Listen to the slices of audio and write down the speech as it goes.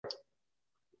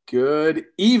Good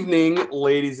evening,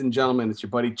 ladies and gentlemen. It's your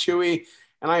buddy Chewy,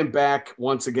 and I am back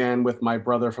once again with my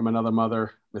brother from another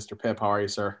mother, Mr. Pip. How are you,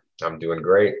 sir? I'm doing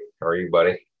great. How are you,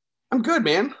 buddy? I'm good,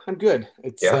 man. I'm good.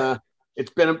 Yeah.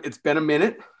 It's been a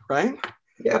minute, right?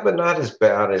 Yeah, but not as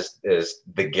bad as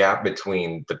the gap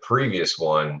between the previous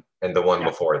one and the one Yeah,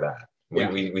 before that. We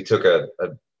yeah, we, we took a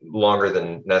longer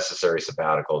than necessary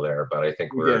sabbatical there, but I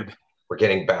think we we're did. we're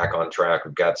getting back on track.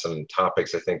 We've got some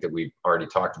topics I think that we've already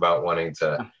talked about wanting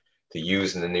to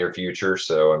use in the near future.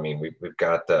 So I mean we've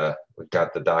got the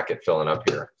docket filling up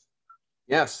here.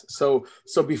 Yes. So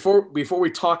before we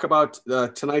talk about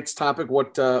tonight's topic,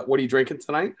 what are you drinking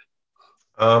tonight?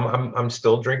 I'm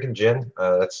still drinking gin.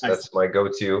 Nice. That's my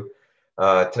go-to.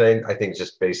 Today, I think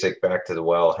just basic back to the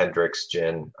well Hendrix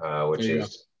gin, There which you go.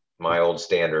 is my old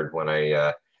standard. When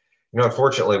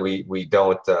unfortunately, we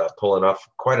don't pull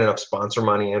quite enough sponsor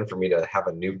money in for me to have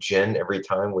a new gin every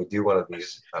time we do one of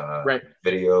these Right.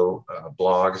 video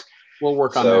blogs. We'll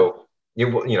work on that. So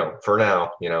for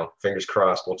now, fingers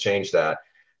crossed, we'll change that.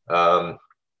 Um,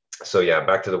 so yeah,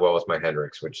 back to the well with my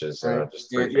Hendrix, which is Right.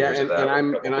 just three Yeah. fingers of And that with a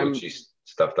I'm couple and blue I'm cheese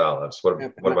stuffed olives. What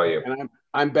about you?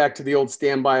 I'm back to the old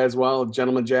standby as well,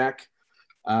 Gentleman Jack.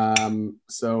 You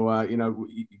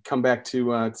come back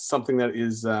to something that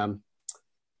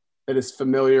is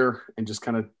familiar and just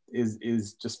kind of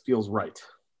is just feels right.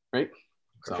 I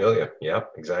So feel you. Yeah,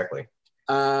 exactly.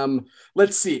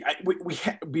 let's see.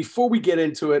 Before we get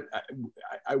into it,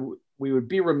 we would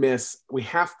be remiss. We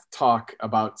have to talk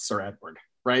about Sir Edward,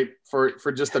 right? For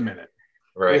just a minute,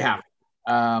 we Right. have.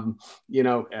 Um,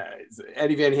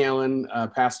 Eddie Van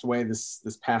Halen passed away this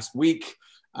past week.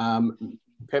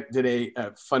 Pep did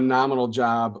a phenomenal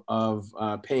job of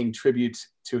paying tribute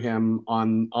to him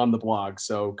on the blog.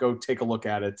 So go take a look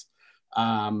at it.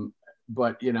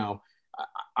 But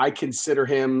I consider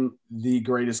him the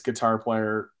greatest guitar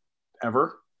player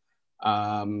ever.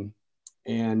 Um,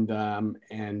 and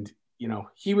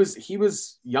he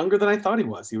was younger than I thought he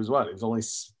was. He was what? He was only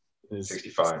his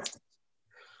 65.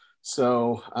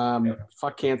 so Yeah.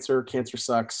 fuck cancer. Cancer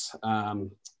sucks.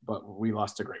 But we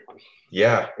lost a great one.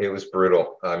 Yeah, it was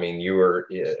brutal. I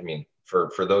mean,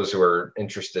 for those who are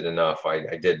interested enough,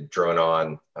 I did drone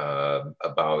on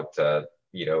about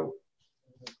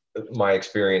my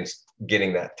experience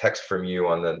getting that text from you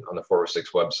on the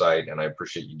 406 website, and I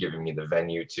appreciate you giving me the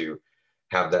venue to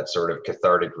have that sort of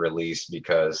cathartic release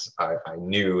because I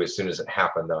knew as soon as it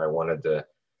happened that I wanted to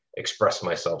express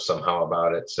myself somehow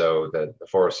about it. So the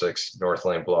 406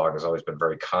 Northland blog has always been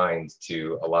very kind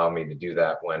to allow me to do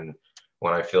that when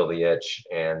I feel the itch.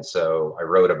 And so I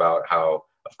wrote about how,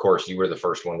 of course, you were the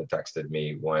first one that texted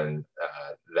me when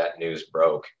that news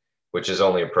broke, which is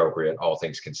only appropriate, all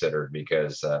things considered,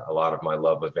 because a lot of my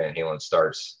love with Van Halen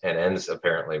starts and ends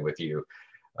apparently with you.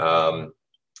 Um,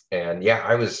 and yeah,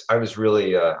 I was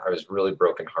really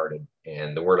brokenhearted,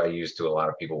 and the word I used to a lot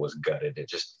of people was gutted. It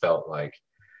just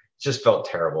felt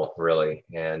terrible, really.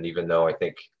 And even though I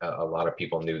think a lot of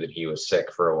people knew that he was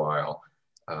sick for a while,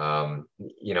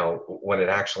 when it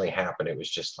actually happened, it was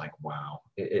just like, wow,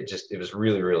 it was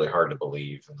really, really hard to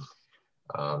believe. And,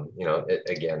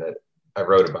 I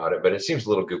wrote about it, but it seems a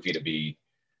little goofy to be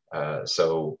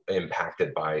so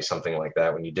impacted by something like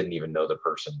that when you didn't even know the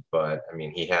person. But I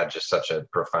mean, he had just such a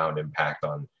profound impact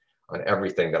on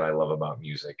everything that I love about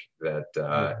music that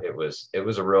it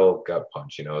was a real gut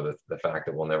punch. The fact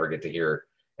that we'll never get to hear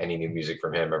any new music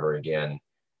from him ever again.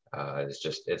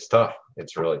 It's tough.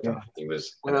 It's really Yeah. tough. He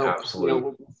was an Well,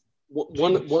 absolute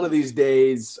one of these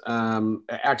days,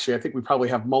 actually, I think we probably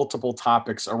have multiple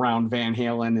topics around Van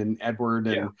Halen and Edward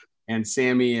yeah. and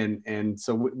Sammy, and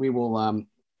so we will.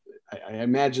 I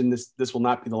imagine this will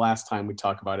not be the last time we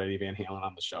talk about Eddie Van Halen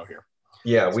on the show here.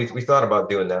 Yeah, we thought about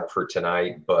doing that for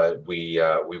tonight, but we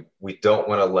don't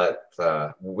want to let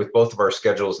with both of our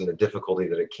schedules and the difficulty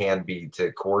that it can be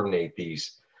to coordinate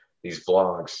these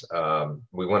vlogs.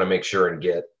 We want to make sure and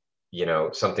get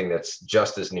something that's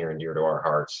just as near and dear to our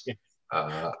hearts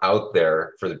Yeah. out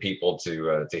there for the people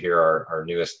to hear our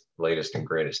newest, latest, and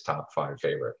greatest top 5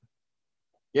 favorite.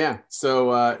 Yeah.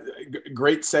 So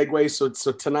great segue.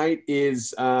 So tonight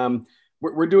is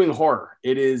we're doing horror.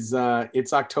 It's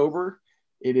October.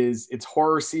 It's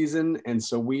horror season, and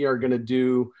so we are going to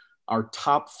do our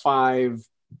top 5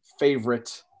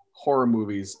 favorite horror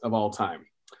movies of all time.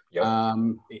 Yep.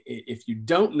 If you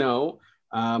don't know,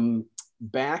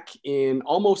 back in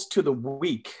almost to the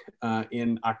week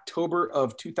in October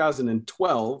of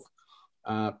 2012,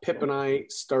 Pip and I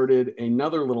started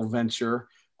another little venture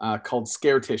called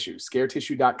Scare Tissue.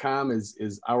 ScareTissue.com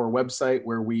is our website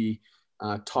where we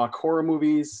talk horror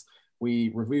movies,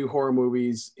 we review horror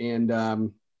movies,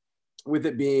 and with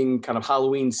it being kind of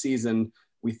Halloween season,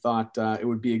 we thought it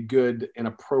would be a good and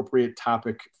appropriate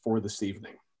topic for this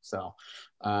evening. So,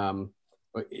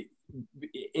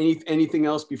 anything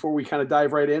else before we kind of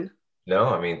dive right in? No,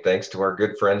 I mean, thanks to our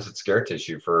good friends at Scare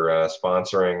Tissue for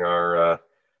sponsoring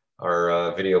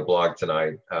our video blog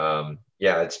tonight.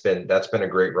 Yeah, that's been a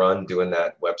great run doing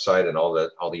that website and all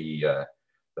the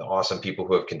awesome people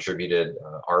who have contributed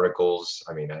articles.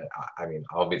 I mean,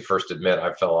 I'll be the first to admit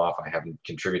I fell off. I haven't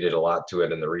contributed a lot to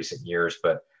it in the recent years,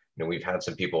 but we've had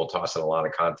some people tossing a lot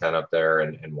of content up there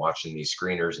and watching these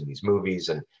screeners and these movies.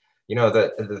 And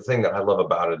the thing that I love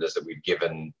about it is that we've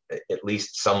given at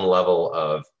least some level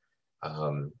of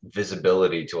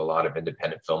visibility to a lot of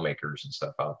independent filmmakers and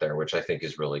stuff out there, which I think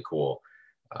is really cool.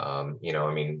 I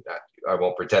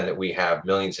won't pretend that we have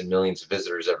millions and millions of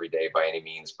visitors every day by any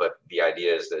means, but the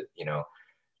idea is that,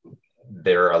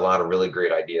 there are a lot of really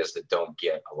great ideas that don't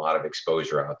get a lot of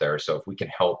exposure out there. So if we can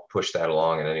help push that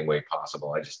along in any way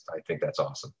possible, I think that's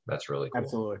awesome. That's really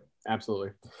cool. Absolutely.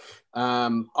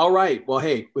 All right. Well,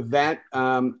 hey, with that,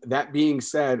 that being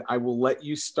said, I will let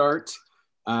you start.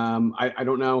 I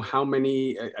don't know how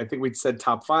many, I think we'd said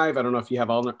top 5. I don't know if you have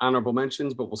all honorable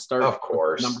mentions, but we'll start. Of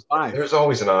course. Number 5. There's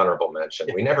always an honorable mention.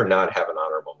 We never not have an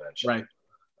honorable mention. Right.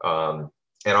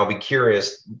 And I'll be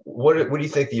curious, what do you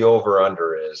think the over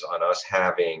under is on us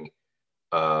having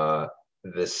the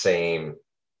same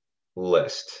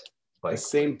list? Like the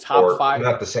same top 5?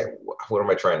 Not the same. What am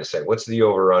I trying to say? What's the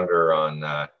over under on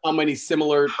how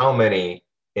many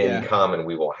in common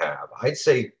we will have? I'd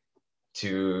say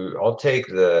I'll take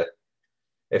if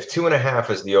 2.5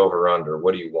 is the over under,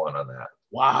 what do you want on that?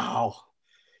 Wow.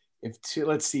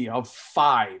 Let's see, of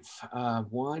 5.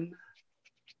 1.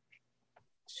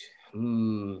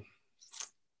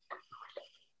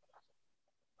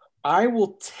 I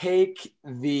will take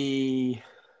the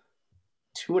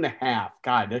 2.5.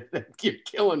 God, you're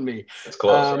killing me. It's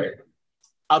close, right?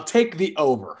 I'll take the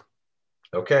over.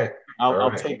 Okay.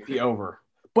 I'll take the over.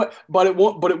 But it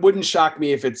won't. But it wouldn't shock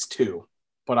me if it's 2.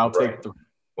 But I'll take 3.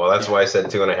 Well, that's why I said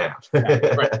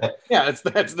 2.5. Right. Yeah,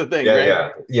 that's the thing.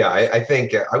 Yeah. I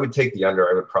think I would take the under.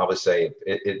 I would probably say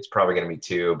it's probably going to be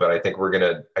 2, but I think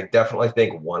I definitely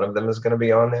think one of them is going to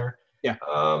be on there. Yeah.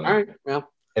 All right.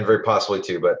 Well, and very possibly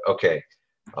 2. But okay.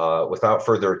 Without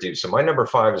further ado, so my number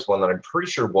 5 is one that I'm pretty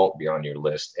sure won't be on your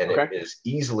list, and it is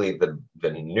easily the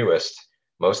newest.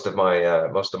 Most of mine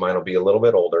will be a little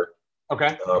bit older.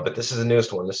 Okay. But this is the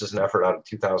newest one. This is an effort out of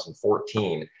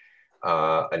 2014.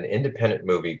 An independent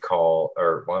movie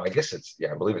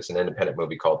I believe it's an independent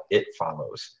movie called It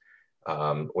Follows,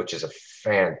 which is a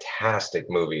fantastic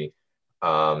movie.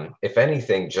 If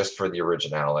anything, just for the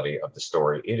originality of the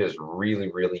story, it is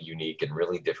really, really unique and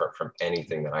really different from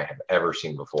anything that I have ever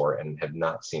seen before and have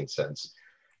not seen since.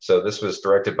 So this was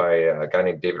directed by a guy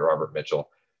named David Robert Mitchell,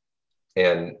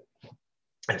 and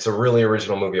it's a really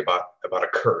original movie about a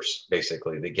curse,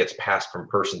 basically, that gets passed from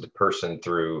person to person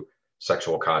through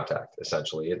sexual contact.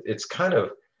 Essentially, it's kind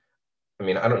of,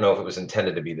 I don't know if it was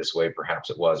intended to be this way. Perhaps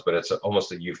it was, but it's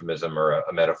almost a euphemism or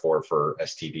a metaphor for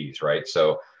STDs, right?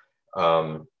 So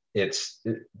it's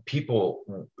a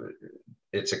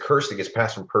curse that gets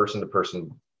passed from person to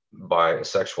person by a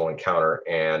sexual encounter,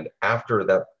 and after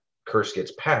that curse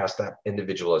gets passed, that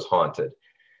individual is haunted,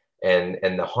 and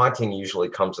the haunting usually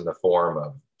comes in the form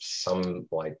of some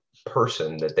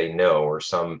person that they know, or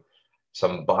some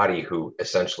body who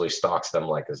essentially stalks them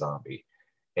like a zombie.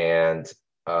 And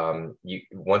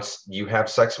once you have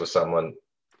sex with someone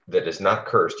that is not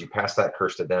cursed, you pass that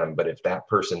curse to them. But if that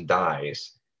person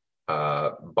dies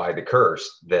by the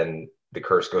curse, then the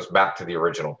curse goes back to the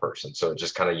original person. So it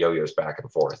just kind of yo-yos back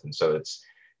and forth. And so it's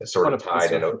sort of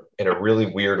tied in a really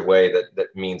weird way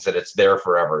that means that it's there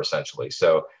forever, essentially.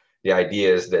 So the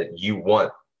idea is that you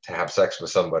want to have sex with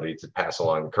somebody to pass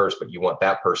along the curse, but you want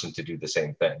that person to do the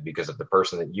same thing, because if the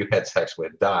person that you had sex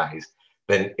with dies,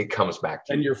 then it comes back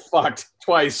to you. And you're fucked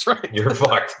twice, right? You're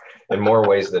fucked in more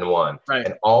ways than one. Right.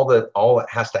 And all that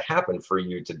has to happen for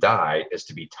you to die is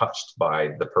to be touched by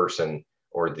the person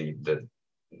or the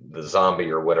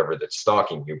zombie or whatever that's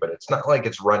stalking you. But it's not like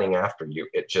it's running after you.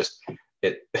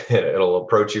 It'll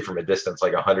approach you from a distance,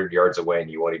 like 100 yards away, and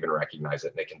you won't even recognize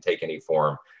it. And it can take any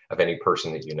form of any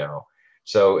person that you know.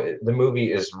 So the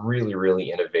movie is really, really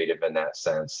innovative in that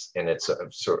sense, and it's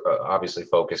obviously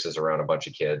focuses around a bunch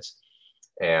of kids,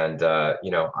 and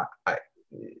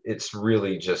it's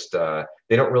really just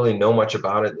they don't really know much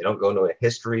about it. They don't go into a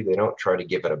history. They don't try to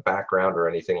give it a background or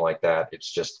anything like that.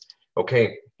 It's just,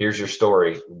 okay, here's your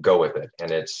story, go with it,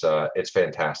 and it's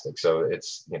fantastic. So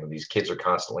it's these kids are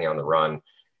constantly on the run,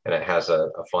 and it has a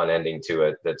fun ending to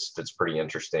it that's pretty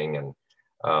interesting, and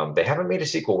They haven't made a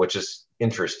sequel, which is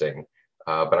interesting,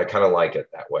 but I kind of like it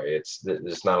that way.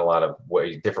 There's not a lot of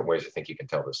different ways I think you can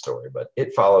tell this story, but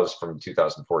It Follows from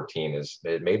 2014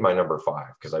 it made my number 5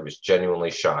 because I was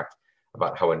genuinely shocked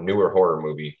about how a newer horror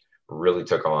movie really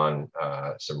took on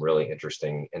some really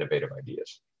interesting, innovative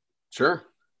ideas. Sure.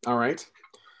 All right.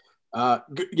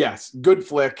 Yes, good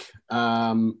flick.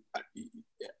 I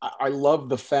love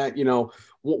the fact,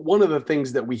 one of the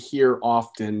things that we hear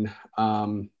often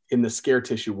in the scare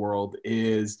tissue world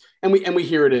is, and we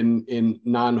hear it in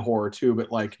non-horror too, but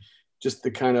like just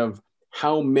the kind of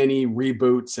how many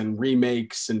reboots and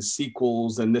remakes and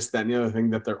sequels and this, that, and the other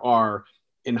thing that there are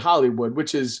in Hollywood,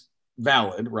 which is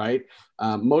valid, right?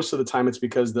 Most of the time it's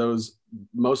because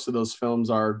most of those films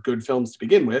are good films to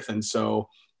begin with, and so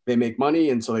they make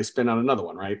money, and so they spin on another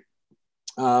one, right?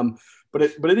 But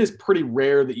it is pretty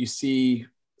rare that you see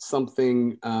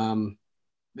something,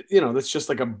 that's just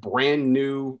like a brand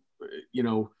new,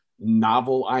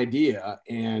 novel idea,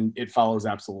 and It Follows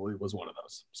absolutely was one of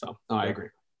those. So I agree.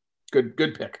 Good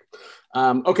pick.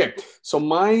 Okay, so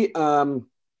my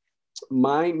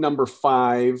number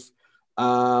 5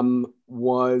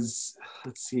 was,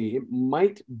 let's see, it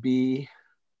might be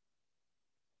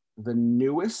the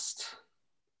newest.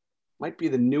 Might be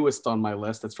the newest on my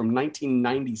list. It's from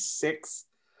 1996,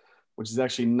 which is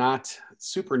actually not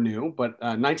super new, but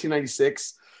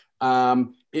 1996.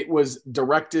 It was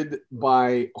directed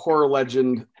by horror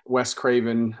legend Wes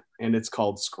Craven, and it's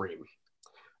called Scream.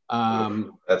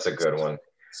 That's a good one.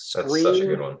 That's such a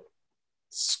good one.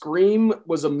 Scream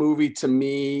was a movie to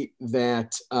me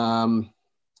that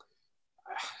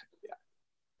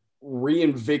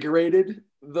reinvigorated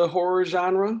the horror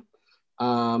genre.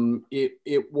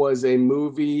 It was a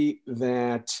movie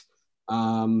that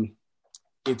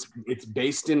it's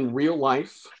based in real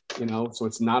life, so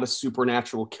it's not a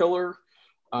supernatural killer.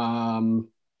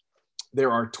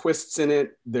 There are twists in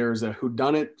it. There's a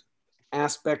whodunit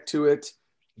aspect to it.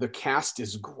 The cast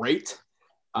is great.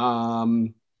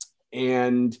 And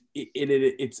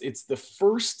it's the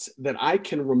first that I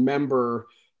can remember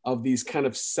of these kind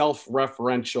of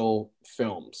self-referential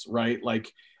films, right?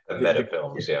 Like the meta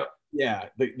films, yeah. Yeah,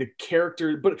 the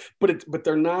character, but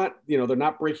they're not, they're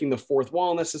not breaking the fourth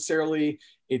wall necessarily.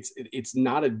 It's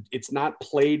not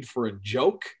played for a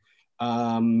joke.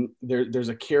 There's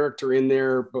a character in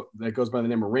there that goes by the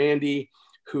name of Randy,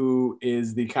 who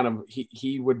is the kind of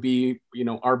he would be,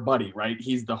 our buddy, right?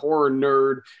 He's the horror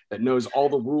nerd that knows all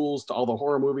the rules to all the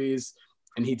horror movies,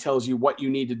 and he tells you what you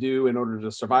need to do in order to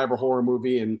survive a horror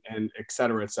movie, and et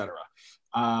cetera, et cetera.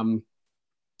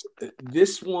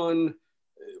 This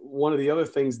one of the other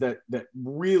things that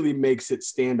really makes it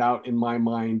stand out in my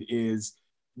mind is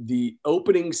the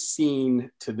opening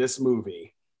scene to this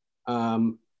movie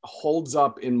holds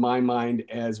up in my mind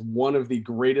as one of the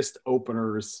greatest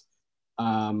openers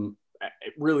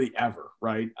really ever,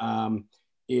 right?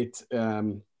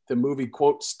 The movie,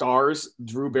 quote, stars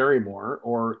Drew Barrymore,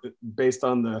 or based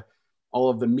on all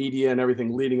of the media and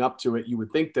everything leading up to it, you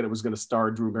would think that it was going to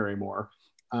star Drew Barrymore.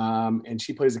 And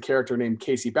she plays a character named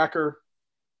Casey Becker.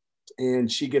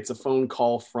 And she gets a phone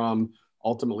call from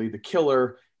ultimately the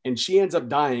killer, and she ends up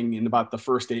dying in about the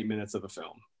first 8 minutes of the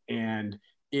film. And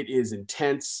it is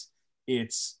intense,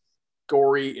 it's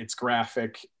gory, it's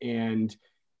graphic, and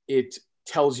it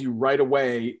tells you right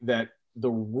away that the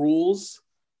rules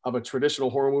of a traditional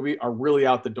horror movie are really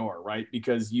out the door, right?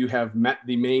 Because you have met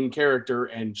the main character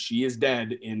and she is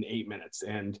dead in 8 minutes.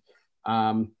 And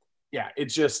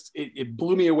it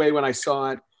blew me away when I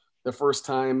saw it the first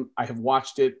time. I have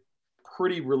watched it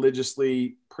pretty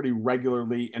religiously, pretty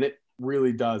regularly, and it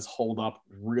really does hold up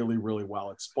really, really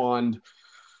well. It spawned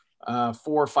 4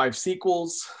 or 5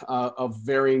 sequels of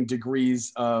varying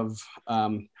degrees of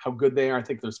how good they are. I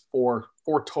think there's four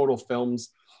total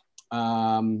films.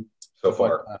 So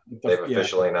far, they've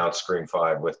officially announced Scream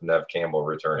 5 with Neve Campbell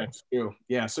returning. That's true.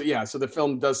 Yeah. So the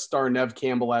film does star Neve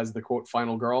Campbell as the, quote,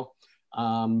 final girl.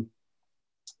 Love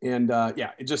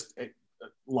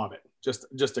it.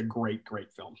 Just a great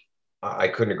film. I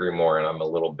couldn't agree more, and I'm a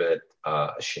little bit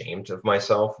ashamed of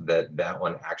myself that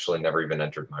one actually never even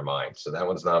entered my mind. So that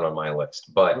one's not on my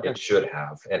list, but It should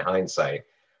have in hindsight,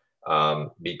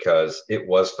 because it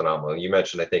was phenomenal. You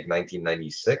mentioned, I think,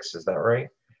 1996. Is that right?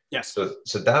 Yes.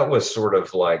 So that was sort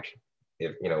of like,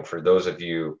 if for those of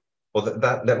you, well,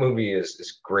 that movie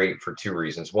is great for 2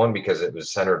 reasons. One, because it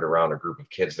was centered around a group of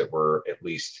kids that were at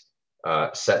least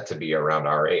set to be around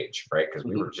our age, right? Because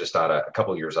we were just a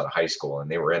couple of years out of high school,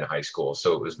 and they were in high school,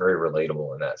 so it was very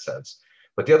relatable in that sense.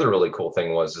 But the other really cool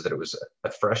thing is that it was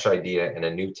a fresh idea and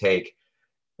a new take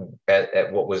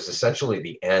at what was essentially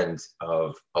the end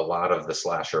of a lot of the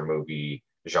slasher movie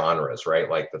genres, right?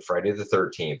 Like the Friday the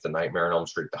 13th, the Nightmare on Elm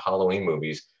Street, the Halloween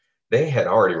movies, they had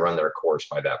already run their course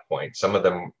by that point. Some of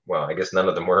them, well, I guess none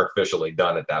of them were officially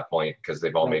done at that point because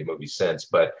they've all made movies since.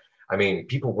 But I mean,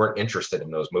 people weren't interested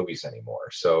in those movies anymore.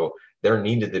 So there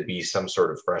needed to be some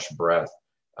sort of fresh breath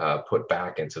put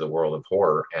back into the world of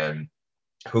horror. And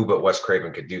who but Wes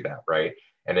Craven could do that, right?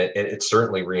 And it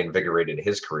certainly reinvigorated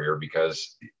his career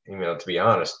because, you know, to be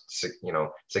honest, you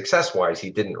know, success-wise,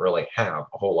 he didn't really have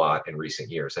a whole lot in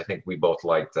recent years. I think we both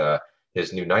liked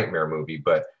his new Nightmare movie,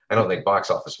 but I don't think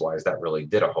box office-wise that really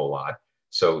did a whole lot.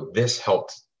 So this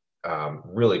helped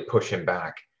really push him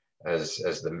back as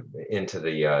the into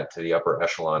the to the upper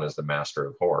echelon as the master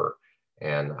of horror.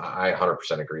 And I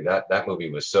 100% agree that that movie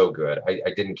was so good. I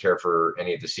didn't care for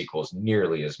any of the sequels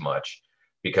nearly as much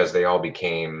because they all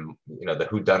became, you know, the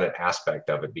whodunit aspect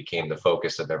of it became the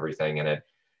focus of everything. And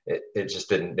it just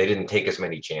they didn't take as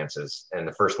many chances. And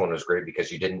the first one was great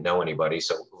because you didn't know anybody.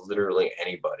 So literally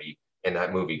anybody in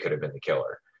that movie could have been the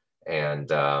killer. And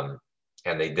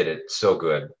they did it so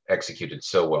good, executed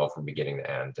so well from beginning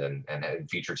to end, and it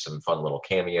featured some fun little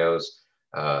cameos.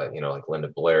 You know, like Linda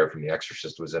Blair from The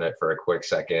Exorcist was in it for a quick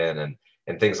second,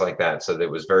 and things like that. So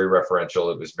it was very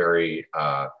referential. It was very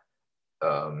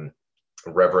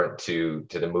reverent to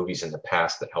the movies in the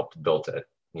past that helped build it,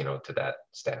 you know, to that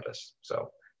status.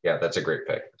 So yeah, that's a great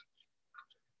pick.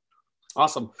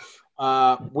 Awesome.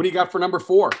 What do you got for number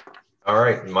 4? All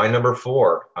right, my number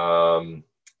 4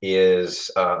 is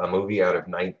a movie out of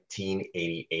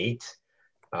 1988.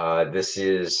 This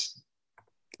is,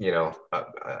 you know,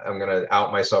 I'm gonna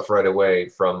out myself right away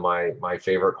from my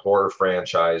favorite horror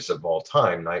franchise of all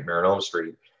time, Nightmare on Elm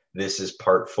Street. This is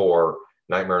part 4,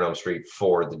 Nightmare on Elm Street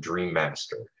 4, The Dream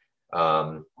Master.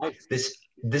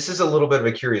 This is a little bit of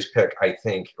a curious pick, I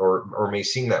think, or may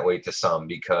seem that way to some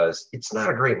because it's not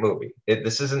a great movie.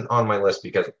 This isn't on my list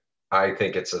because I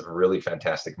think it's a really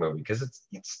fantastic movie because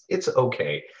it's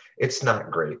okay. It's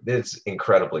not great. It's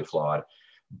incredibly flawed,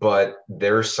 but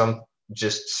there's some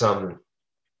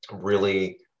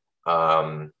really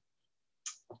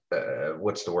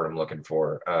what's the word I'm looking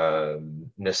for?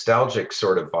 Nostalgic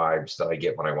sort of vibes that I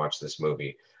get when I watch this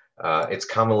movie. It's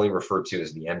commonly referred to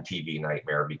as the MTV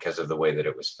Nightmare because of the way that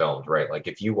it was filmed, right? Like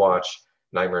if you watch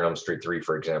Nightmare on Elm Street 3,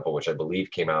 for example, which I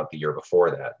believe came out the year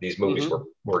before that, these movies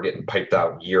were getting piped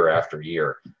out year after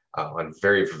year on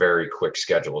very, very quick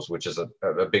schedules, which is a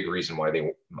big reason why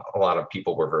a lot of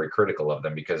people were very critical of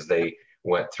them because they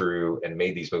went through and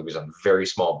made these movies on very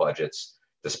small budgets,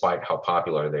 despite how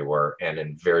popular they were, and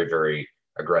in very, very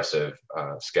aggressive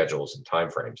schedules and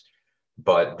timeframes.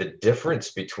 But the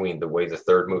difference between the way the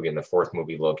third movie and the fourth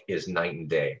movie look is night and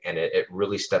day. And it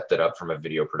really stepped it up from a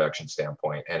video production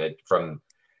standpoint. And from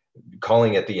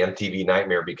calling it the MTV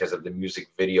Nightmare because of the music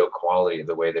video quality of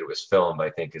the way that it was filmed,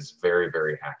 I think is very,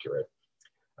 very accurate.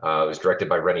 It was directed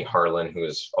by Renny Harlin, who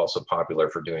is also popular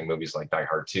for doing movies like Die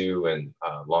Hard 2 and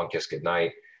Long Kiss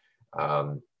Goodnight.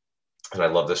 And I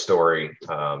love the story.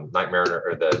 Nightmare,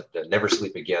 or the Never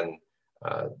Sleep Again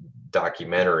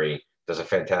documentary, does a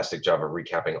fantastic job of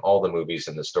recapping all the movies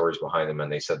and the stories behind them.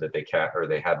 And they said that they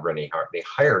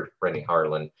hired Renny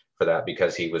Harlin for that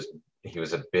because he was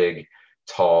a big,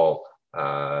 tall,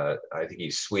 I think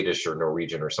he's Swedish or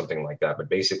Norwegian or something like that. But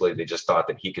basically, they just thought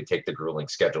that he could take the grueling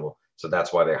schedule. So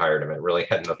that's why they hired him. It really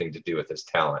had nothing to do with his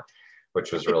talent,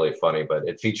 which was really funny. But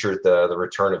it featured the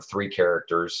return of 3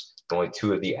 characters, only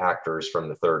 2 of the actors from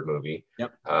the third movie.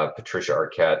 Yep. Patricia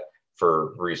Arquette,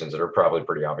 for reasons that are probably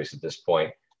pretty obvious at this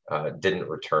point, didn't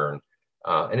return.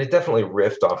 And it definitely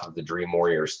riffed off of the Dream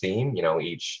Warriors theme. You know,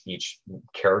 each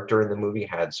character in the movie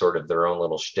had sort of their own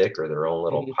little shtick or their own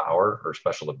little power or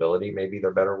special ability, maybe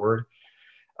their better word.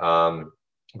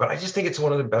 But I just think it's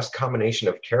one of the best combination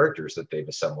of characters that they've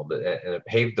assembled, and it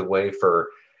paved the way for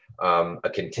a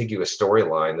contiguous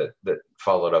storyline that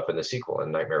followed up in the sequel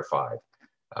in Nightmare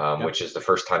 5, which is the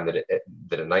first time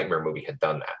that a Nightmare movie had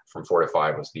done that. From 4 to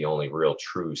 5 was the only real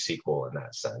true sequel in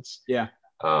that sense. Yeah.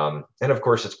 And of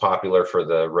course, it's popular for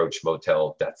the Roach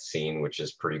Motel death scene, which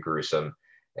is pretty gruesome,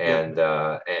 and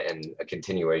a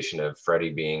continuation of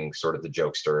Freddy being sort of the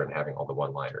jokester and having all the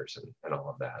one-liners and all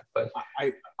of that. But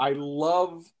I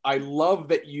love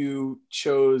that you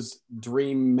chose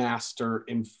Dream Master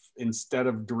instead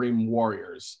of Dream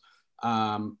Warriors,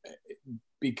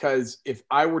 because if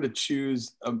I were to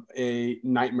choose a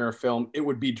Nightmare film, it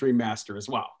would be Dream Master as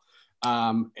well.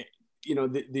 You know,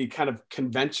 the kind of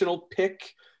conventional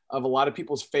pick of a lot of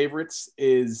people's favorites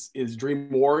is Dream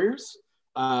Warriors,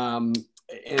 and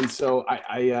so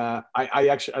I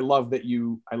love that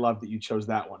you chose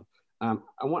that one. I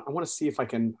want to see if I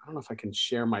can. I don't know if I can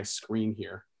share my screen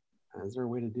here. Is there a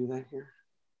way to do that here?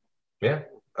 Yeah.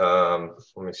 Let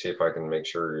me see if I can make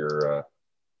sure you're.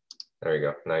 There you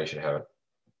go. Now you should have it.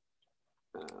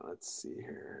 Let's see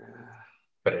here.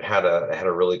 But it had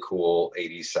a really cool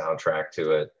 '80s soundtrack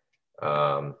to it.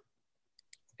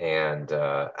 And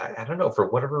I don't know, for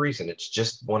whatever reason, it's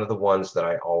just one of the ones that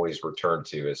I always return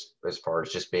to as far as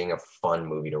just being a fun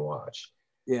movie to watch.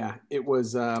 Yeah, it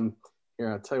was.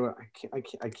 Here, I'll tell you what.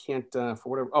 I can't for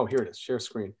whatever. Oh, here it is. Share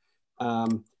screen.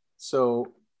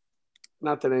 So,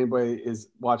 not that anybody is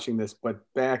watching this, but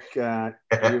back.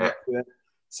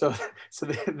 So,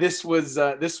 this was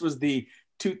the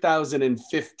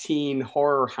 2015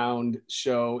 Horror Hound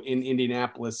show in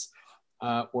Indianapolis,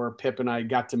 where Pip and I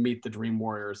got to meet the Dream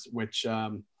Warriors, which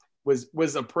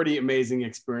was a pretty amazing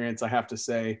experience, I have to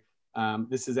say.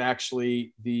 This is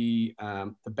actually the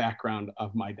background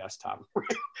of my desktop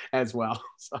as well.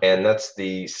 So. And that's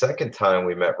the second time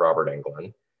we met Robert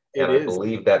Englund. And I It is.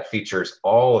 believe that features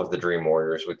all of the Dream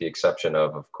Warriors with the exception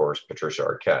of course, Patricia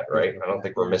Arquette, right? I don't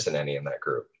think we're missing any in that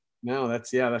group. No,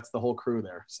 that's the whole crew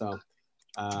there. So,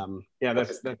 that's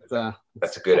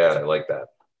a good ad. I like that.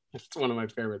 That's one of my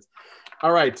favorites.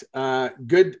 All right.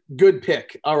 Good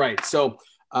pick. All right. So,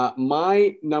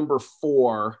 my number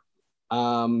 4,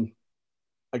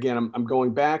 again, I'm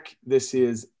going back. This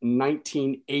is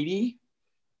 1980.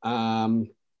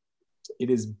 It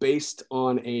is based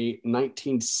on a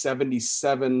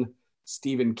 1977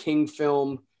 Stephen King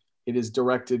film. It is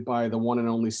directed by the one and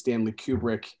only Stanley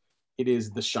Kubrick. It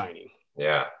is The Shining.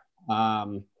 Yeah.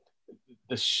 The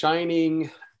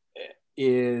Shining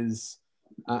is,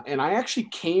 and I actually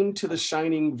came to The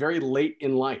Shining very late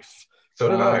in life. So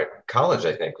did I. College,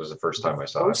 I think, was the first time I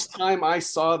saw it. First time I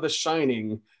saw The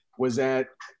Shining was at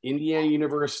Indiana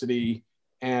University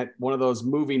at one of those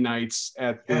movie nights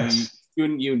at the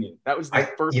Student Union. That was the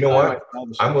first you know time what? I saw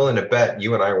The Shining. I'm willing to bet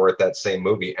you and I were at that same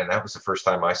movie, and that was the first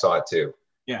time I saw it too.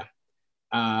 Yeah.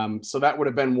 So that would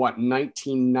have been what,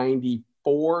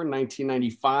 1994,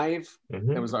 1995.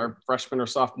 Mm-hmm. That was our freshman or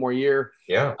sophomore year.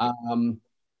 Yeah.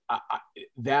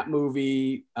 That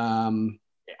movie, I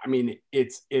mean,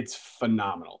 it's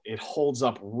phenomenal. It holds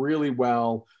up really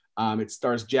well. It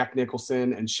stars Jack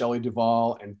Nicholson and Shelley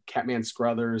Duvall and Catman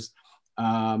Crothers.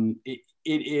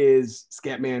 It is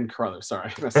Scatman Crothers.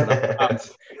 Sorry, I messed it up.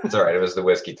 It's all right. It was the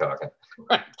whiskey talking.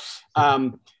 Right.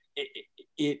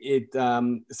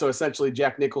 So essentially,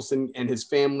 Jack Nicholson and his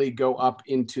family go up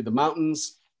into the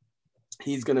mountains.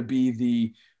 He's going to be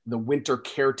the winter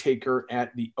caretaker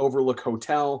at the Overlook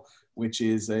Hotel, which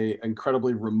is a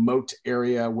incredibly remote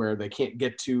area where they can't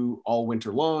get to all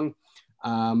winter long.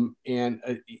 And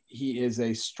he is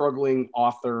a struggling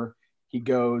author. He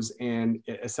goes and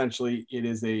essentially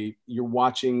you're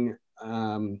watching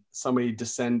somebody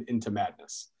descend into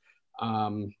madness.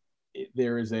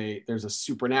 There's a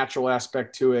supernatural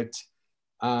aspect to it.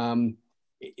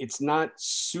 It's not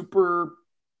super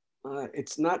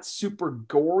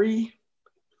gory.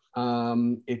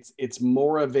 It's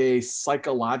more of a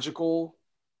psychological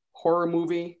horror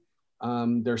movie.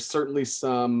 There's certainly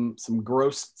some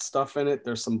gross stuff in it.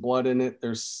 There's some blood in it.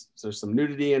 There's some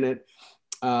nudity in it.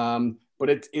 But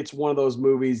it's one of those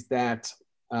movies that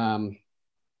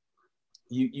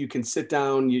you can sit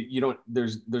down. You don't.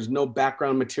 There's no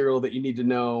background material that you need to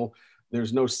know.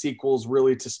 There's no sequels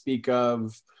really to speak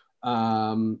of.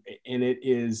 And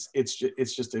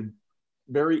it's just a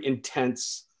very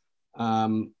intense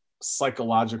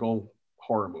psychological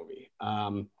horror movie.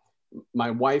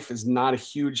 My wife is not a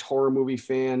huge horror movie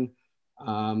fan.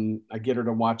 I get her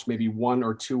to watch maybe 1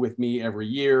 or 2 with me every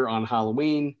year on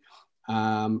Halloween.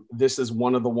 This is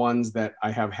one of the ones that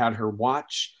I have had her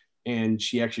watch, and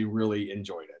she actually really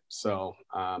enjoyed it. So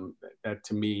that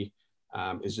to me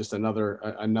is just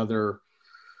another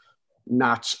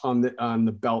notch on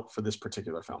the belt for this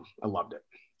particular film. I loved it.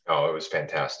 Oh, it was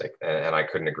fantastic, and I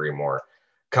couldn't agree more.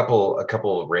 A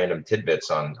couple of random tidbits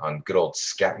on good old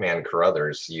Scatman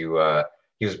Crothers. He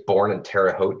was born in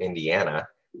Terre Haute, Indiana.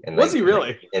 Was he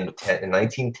really? In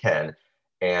 1910,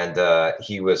 and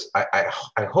he was. I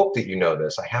hope that you know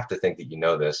this. I have to think that you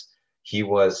know this. He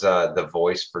was the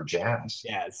voice for Jazz.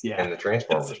 Yes, yeah. In the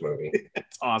Transformers movie.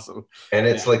 It's awesome. And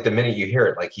it's like the minute you hear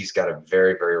it, like he's got a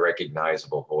very, very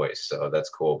recognizable voice. So that's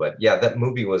cool. But yeah, that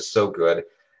movie was so good.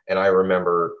 And I don't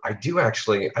remember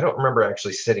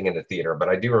actually sitting in the theater, but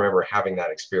I do remember having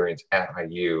that experience at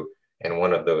IU. And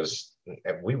one of those,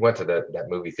 we went to that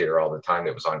movie theater all the time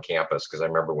that was on campus. Cause I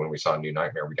remember when we saw New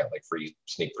Nightmare, we got like free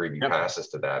sneak preview passes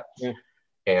to that. Yeah.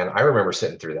 And I remember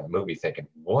sitting through that movie thinking,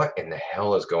 what in the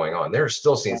hell is going on? There are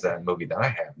still scenes in that movie that I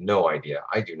have no idea.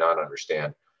 I do not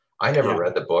understand. I never Yeah,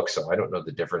 read the book, so I don't know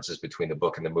the differences between the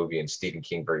book and the movie. And Stephen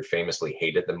King very famously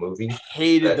hated the movie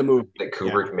hated that the movie. that Yeah,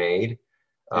 Kubrick made.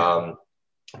 yeah, Um,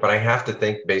 but I have to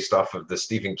think, based off of the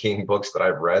Stephen King books that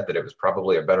I've read, that it was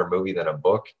probably a better movie than a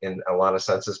book in a lot of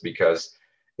senses, because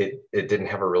it didn't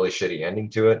have a really shitty ending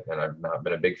to it. And I've not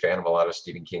been a big fan of a lot of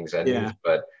Stephen King's endings, yeah.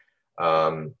 but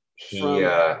he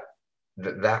From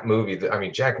that movie, I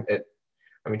mean,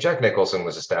 Jack Nicholson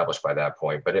was established by that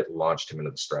point, but it launched him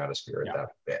into the stratosphere at yeah,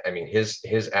 that. I mean,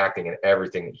 his acting and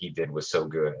everything that he did was so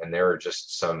good, and there are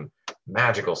just some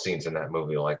magical scenes in that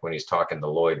movie, like when he's talking to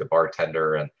Lloyd, the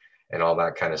bartender, and all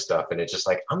that kind of stuff. And it's just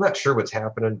like, I'm not sure what's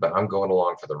happening, but I'm going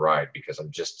along for the ride because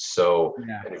I'm just so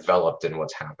yeah, enveloped in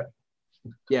what's happening.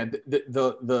 yeah.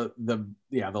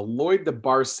 The Lloyd the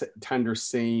bartender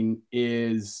scene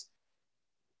is,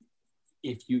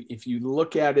 if you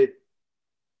look at it,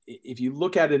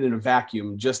 in a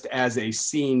vacuum, just as a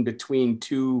scene between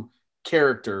two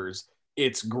characters,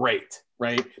 it's great,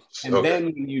 right? And So good.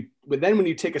 then when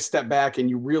you take a step back and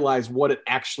you realize what it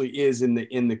actually is in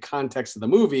the context of the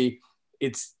movie,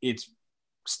 it's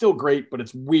still great, but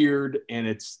it's weird, and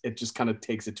it just kind of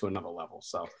takes it to another level.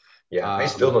 So Yeah, I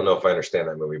still um, don't know if I understand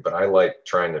that movie, but I like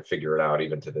trying to figure it out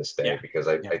even to this day yeah, because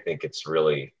yeah. I think it's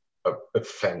really a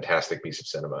fantastic piece of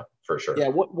cinema for sure. Yeah,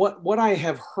 what I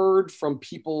have heard from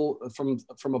people,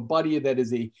 from a buddy that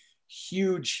is a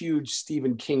huge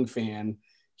Stephen King fan,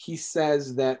 he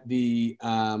says that the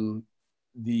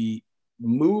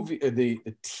movie, the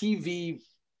TV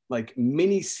like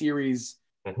mini series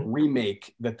Hmm.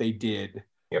 remake that they did,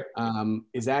 Yep.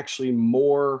 is actually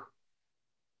more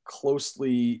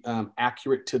closely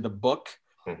accurate to the book,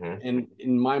 Hmm. and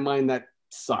in my mind that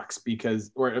sucks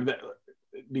because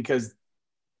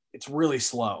it's really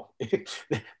slow.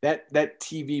 That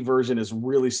TV version is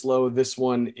really slow. This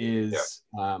one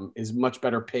Yeah. is much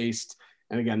better paced.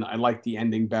 And again, I like the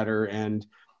ending better. And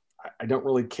I don't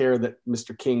really care that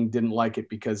Mr. King didn't like it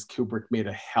because Kubrick made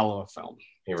a hell of a film.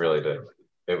 He really did.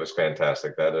 It was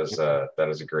fantastic. That is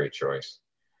a great choice.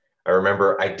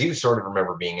 I do sort of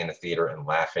remember being in the theater and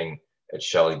laughing at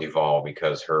Shelley Duvall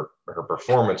because her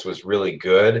performance was really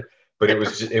good, but it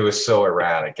was so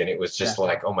erratic, and it was Yeah, just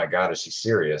like, oh my God, is she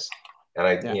serious? And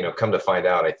I, yeah, come to find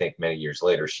out, I think many years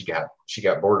later, she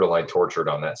got borderline tortured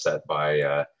on that set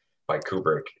by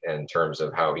Kubrick in terms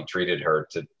of how he treated her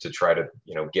to try to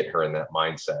get her in that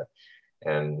mindset,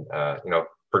 and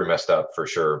pretty messed up for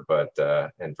sure, but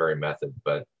and very method,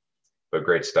 but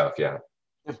great stuff, yeah.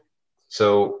 yeah.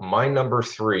 So my number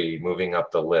three, moving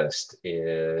up the list,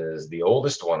 is the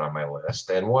oldest one on my list,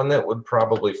 and one that would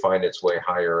probably find its way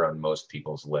higher on most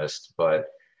people's list. But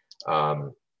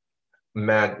um,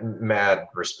 mad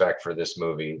respect for this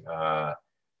movie.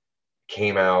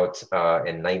 Came out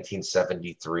in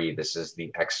 1973. This is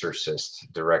The Exorcist,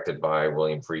 directed by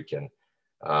William Friedkin.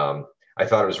 I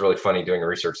thought it was really funny doing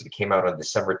research that it came out on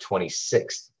December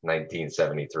 26th,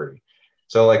 1973.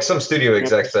 So like some studio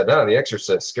exec said, "No, The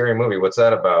Exorcist, scary movie. What's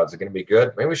that about? Is it going to be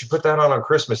good? Maybe we should put that on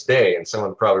Christmas Day." And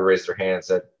someone probably raised their hand and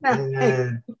said, Yeah, hey,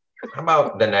 "How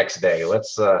about the next day?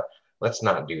 Let's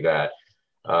not do that."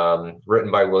 Written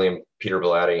by William Peter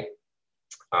Blatty,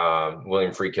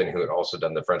 William Friedkin, who had also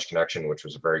done The French Connection, which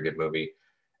was a very good movie,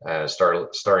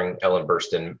 starring Ellen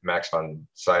Burstyn, Max von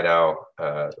Sydow,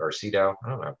 or Sydow, I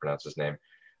don't know how to pronounce his name,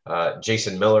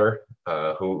 Jason Miller,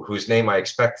 whose name I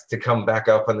expect to come back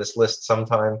up on this list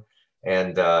sometime,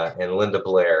 and Linda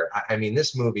Blair. I mean,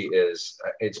 this movie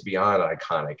it's beyond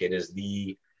iconic. It is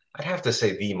I'd have to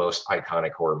say the most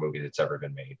iconic horror movie that's ever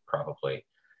been made, probably.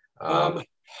 um,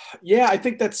 yeah, I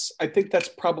think that's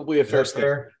probably a Is fair that statement.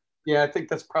 fair? Yeah, I think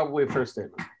that's probably a fair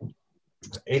statement.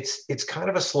 It's kind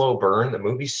of a slow burn. The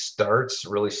movie starts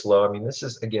really slow. I mean, this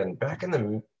is again back in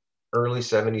the early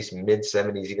 70s, mid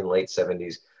 70s, even late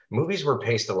 70s. Movies were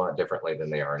paced a lot differently than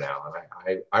they are now,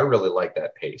 and I really like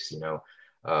that pace.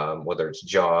 Whether it's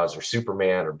Jaws or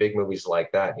Superman or big movies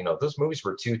like that, those movies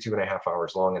were 2.5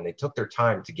 hours long, and they took their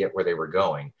time to get where they were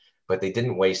going, but they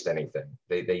didn't waste anything.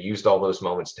 They used all those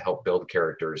moments to help build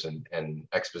characters and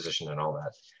exposition and all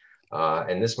that.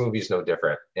 And this movie is no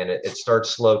different. And it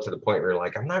starts slow to the point where you're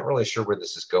like, I'm not really sure where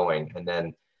this is going. And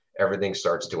then everything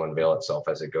starts to unveil itself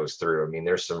as it goes through. I mean,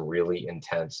 there's some really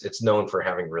intense, it's known for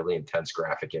having really intense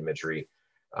graphic imagery.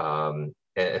 And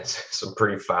it's some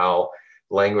pretty foul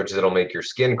language that'll make your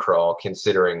skin crawl,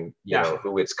 considering, Yeah,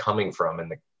 who it's coming from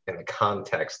and the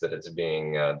context that it's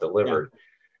being yeah, delivered.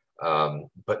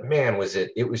 But man,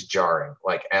 it was jarring.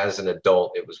 Like as an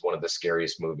adult, it was one of the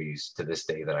scariest movies to this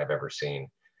day that I've ever seen.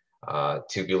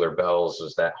 Tubular Bells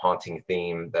was that haunting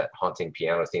theme, that haunting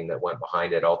piano theme that went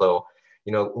behind it. Although,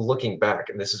 looking back,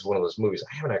 and this is one of those movies,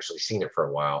 I haven't actually seen it for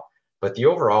a while, But the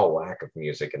overall lack of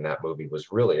music in that movie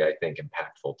was really, I think,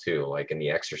 impactful too. Like in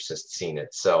the Exorcist scene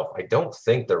itself, I don't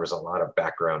think there was a lot of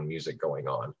background music going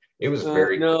on. It was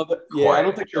very No, but yeah, I quiet don't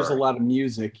and think there's a jarring. lot of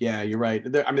music. Yeah, you're right.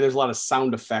 I mean, there's a lot of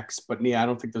sound effects, but yeah, I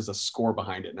don't think there's a score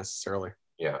behind it necessarily.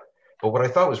 Yeah. But what I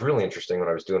thought was really interesting when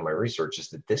I was doing my research is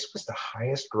that this was the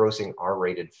highest grossing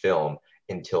R-rated film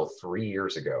until 3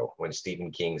 years ago when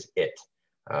Stephen King's It,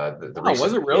 the Oh, was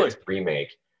recent it really? It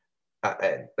remake,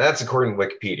 that's according to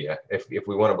Wikipedia, if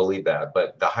we want to believe that,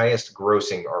 but the highest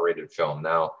grossing R-rated film.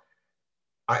 Now,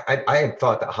 I had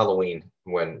thought that Halloween,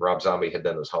 when Rob Zombie had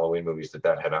done those Halloween movies,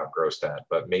 that had outgrossed that,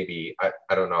 but maybe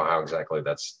I don't know how exactly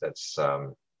that's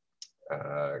Oh,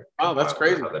 that's compiled or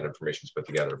crazy. how that information is put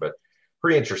together, but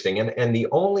pretty interesting. And the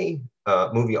only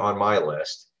movie on my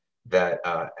list that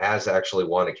has actually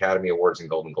won Academy Awards and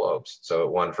Golden Globes. So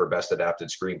it won for Best Adapted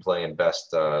Screenplay and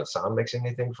Best Sound Mixing,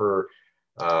 I think, for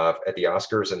at the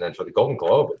Oscars, and then for the Golden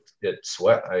Globe, it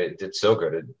did so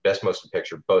good. Best Motion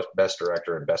Picture, both Best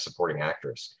Director and Best Supporting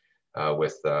Actress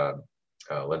with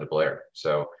Linda Blair.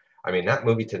 So I mean, that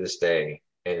movie to this day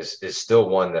is still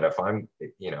one that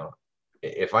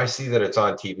if I see that it's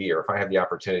on TV or if I have the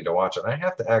opportunity to watch it, I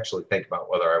have to actually think about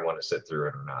whether I want to sit through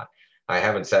it or not. I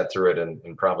haven't sat through it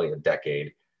in probably a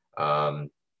decade.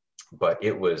 But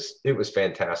it was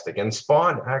fantastic and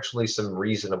spawned actually some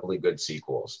reasonably good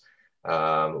sequels.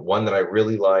 One that I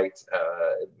really liked,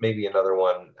 maybe another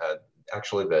one,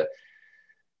 actually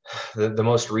the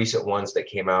most recent ones that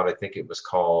came out, I think it was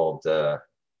called, well,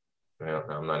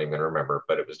 I'm not even going to remember,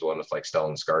 but it was the one with like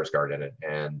Stellan Skarsgård in it.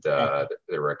 And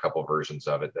there were a couple versions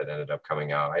of it that ended up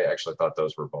coming out. I actually thought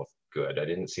those were both good. I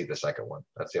didn't see the second one.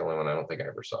 That's the only one I don't think I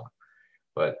ever saw.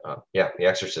 But yeah, The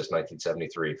Exorcist,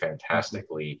 1973,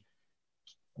 fantastically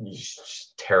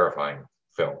terrifying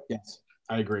film. Yes,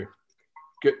 I agree.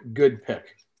 Good pick.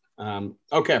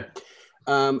 Okay.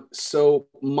 So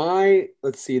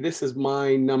let's see, this is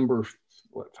my number,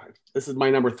 what, five? This is my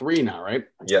number three now, right?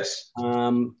 Yes.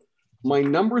 My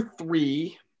number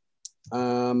three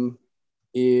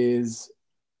is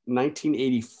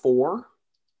 1984,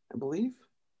 I believe.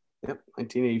 Yep,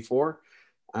 1984.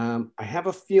 I have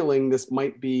a feeling this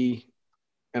might be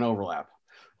an overlap.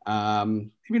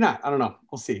 Maybe not. I don't know.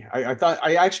 We'll see.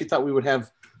 I actually thought we would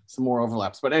have some more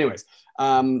overlaps, but anyways,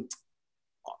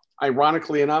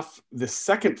 ironically enough, the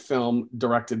second film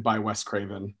directed by Wes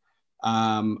Craven,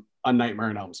 A Nightmare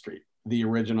on Elm Street, the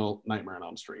original Nightmare on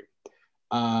Elm Street.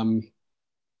 I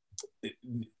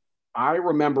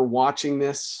remember watching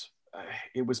this.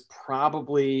 It was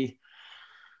probably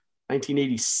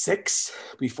 1986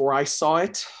 before I saw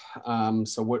it.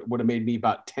 So what would have made me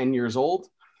about 10 years old.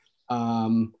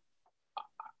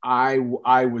 I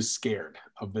was scared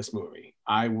of this movie.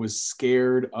 I was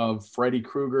scared of Freddy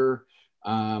Krueger.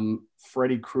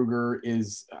 Freddy Krueger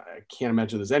is, I can't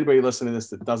imagine there's anybody listening to this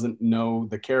that doesn't know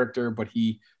the character, but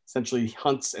he essentially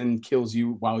hunts and kills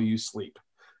you while you sleep.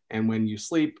 And when you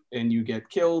sleep and you get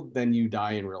killed, then you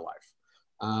die in real life.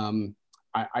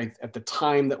 At the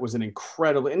time, that was an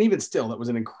incredibly, and even still, that was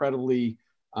an incredibly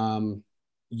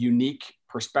unique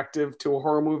perspective to a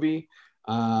horror movie.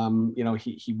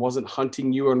 He wasn't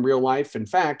hunting you in real life. In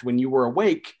fact, when you were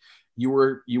awake, you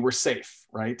were safe,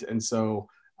 right? And so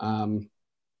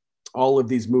all of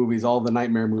these movies, all the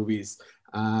nightmare movies,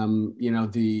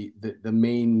 the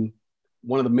main,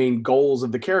 one of the main goals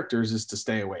of the characters is to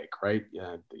stay awake, right?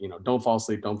 Don't fall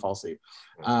asleep, don't fall asleep.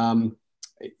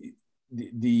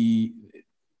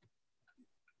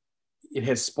 It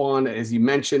has spawned, as you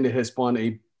mentioned, it has spawned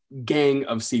a gang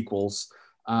of sequels.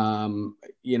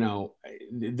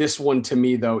 This one to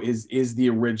me though is the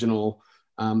original.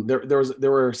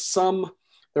 There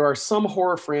are some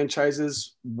horror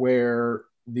franchises where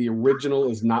the original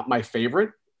is not my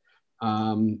favorite.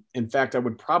 In fact, I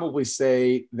would probably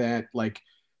say that like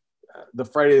the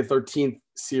Friday the 13th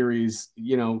series,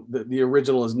 the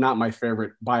original is not my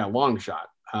favorite by a long shot.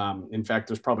 In fact,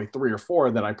 there's probably 3 or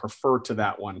 4 that I prefer to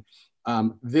that one.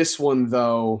 This one is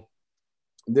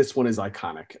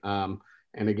iconic.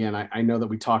 And again, I know that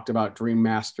we talked about Dream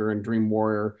Master and Dream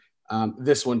Warrior.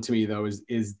 This one to me though is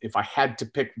if I had to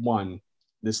pick one,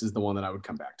 this is the one that I would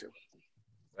come back to.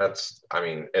 It's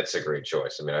a great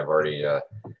choice. I mean, I've already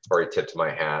tipped my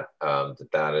hat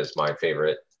that is my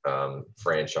favorite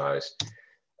franchise.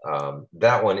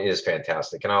 That one is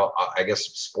fantastic. And I guess,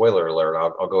 spoiler alert,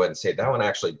 I'll go ahead and say that one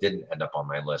actually didn't end up on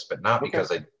my list, but not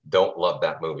because I don't love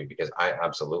that movie, because I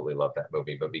absolutely love that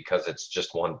movie, but because it's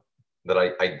just one that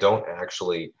I don't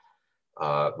actually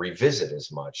revisit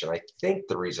as much. And I think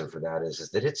the reason for that is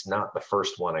that it's not the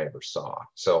first one I ever saw.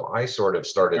 So I sort of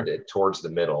started it towards the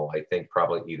middle, I think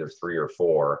probably either 3 or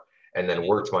 4. and then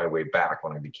worked my way back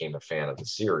when I became a fan of the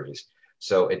series.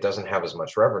 So it doesn't have as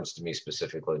much reverence to me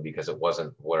specifically because it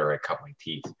wasn't where I cut my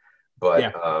teeth,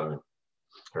 but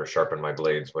or sharpen my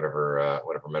blades, whatever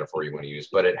metaphor you want to use.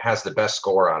 But it has the best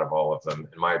score out of all of them,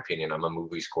 in my opinion. I'm a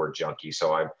movie score junkie,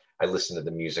 so I listen to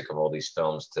the music of all these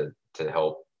films to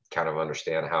help kind of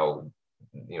understand how,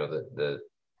 you know,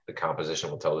 the composition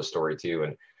will tell the story too.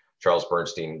 And Charles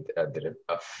Bernstein did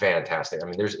a fantastic. I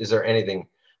mean, is there anything?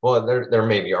 Well, there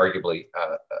may be arguably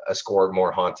a score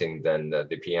more haunting than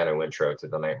the piano intro to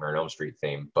the Nightmare on Elm Street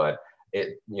theme, but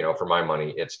it, you know, for my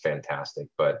money, it's fantastic.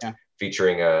 But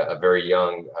featuring a very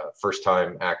young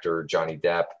first-time actor, Johnny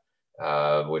Depp,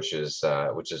 which is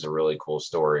a really cool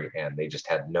story. And they just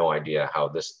had no idea how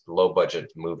this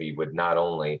low-budget movie would not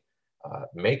only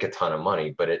make a ton of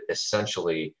money, but it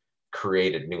essentially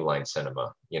created New Line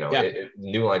Cinema. You know,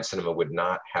 New Line Cinema would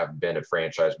not have been a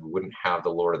franchise. We wouldn't have the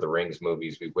Lord of the Rings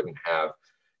movies. We wouldn't have,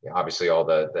 you know, obviously all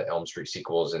the Elm Street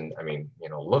sequels. And I mean, you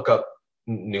know, look up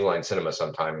New Line Cinema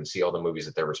sometime and see all the movies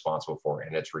that they're responsible for,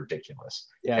 and it's ridiculous.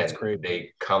 Yeah, and it's great.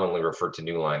 They commonly refer to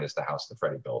New Line as the house that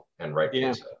Freddie built, and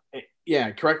rightfully so.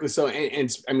 Yeah, correctly so.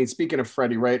 And I mean, speaking of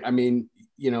Freddie, right? I mean,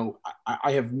 you know,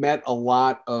 I have met a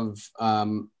lot of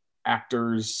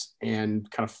actors and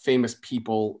kind of famous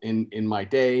people in my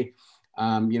day,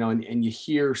 you know, and you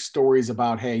hear stories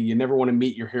about, hey, you never want to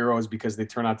meet your heroes because they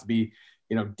turn out to be,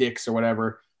 you know, dicks or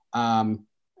whatever.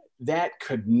 That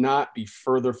could not be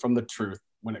further from the truth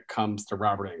when it comes to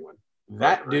Robert Englund.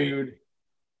 That dude,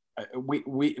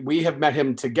 we have met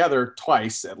him together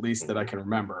twice, at least that I can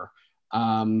remember.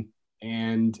 And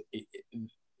I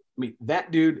mean,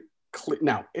 that dude,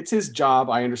 now it's his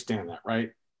job. I understand that, right?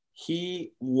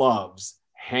 He loves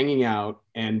hanging out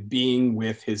and being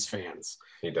with his fans.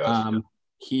 He does.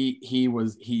 He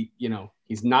you know,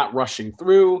 he's not rushing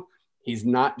through. He's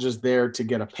not just there to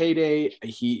get a payday.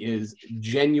 He is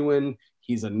genuine.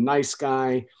 He's a nice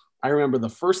guy. I remember the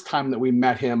first time that we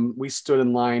met him, we stood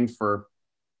in line for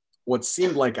what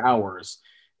seemed like hours.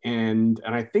 And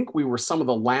I think we were some of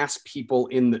the last people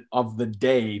of the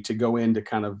day to go into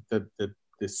kind of the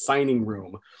signing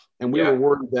room. And we were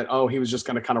worried that, oh, he was just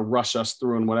going to kind of rush us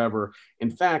through and whatever.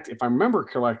 In fact, if I remember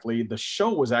correctly, the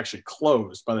show was actually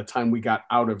closed by the time we got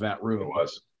out of that room. It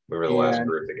was. We were the last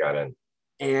group that got in.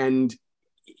 And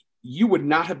you would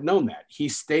not have known that. He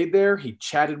stayed there. He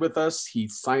chatted with us. He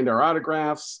signed our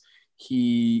autographs.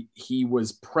 He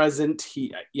was present.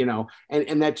 He, you know,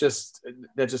 and that just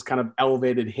kind of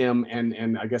elevated him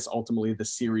and I guess ultimately the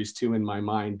series too in my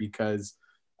mind, because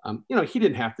you know, he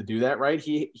didn't have to do that, right?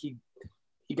 He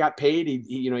got paid. He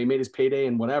you know, he made his payday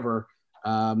and whatever.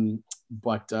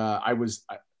 But I was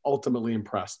ultimately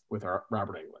impressed with our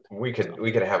Robert Englund. We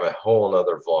could have a whole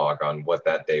nother vlog on what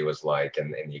that day was like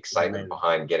and the excitement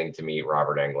behind getting to meet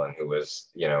Robert Englund, who was,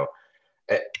 you know,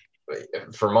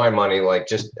 for my money, like,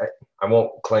 just, I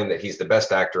won't claim that he's the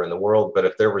best actor in the world, but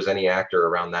if there was any actor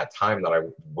around that time that I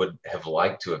would have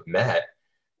liked to have met,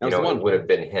 you know, it would have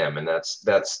been him. And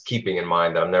that's keeping in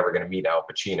mind that I'm never going to meet Al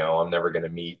Pacino. I'm never going to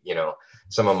meet, you know,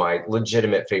 some of my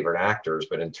legitimate favorite actors.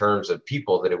 But in terms of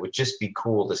people that it would just be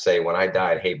cool to say when I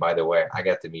died, hey, by the way, I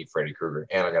got to meet Freddy Krueger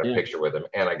and I got a picture with him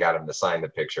and I got him to sign the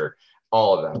picture.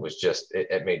 All of that was just,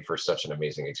 it made for such an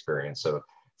amazing experience. So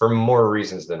for more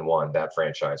reasons than one, that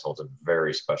franchise holds a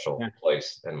very special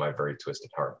place in my very twisted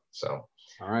heart. So,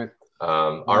 all right.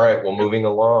 All right. Well, moving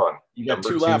along. You got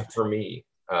two left for me.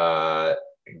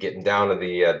 Getting down to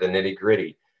the nitty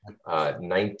gritty.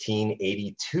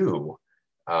 1982.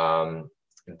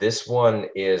 This one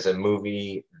is a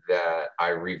movie that I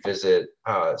revisit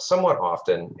somewhat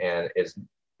often, and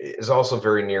is also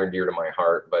very near and dear to my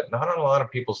heart, but not on a lot of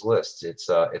people's lists. It's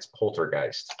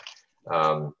Poltergeist.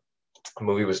 The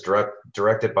movie was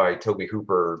directed by Tobe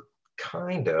Hooper,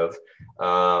 kind of.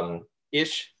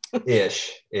 Ish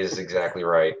is exactly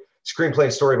right. Screenplay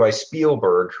and story by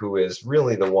Spielberg, who is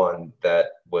really the one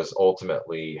that was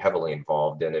ultimately heavily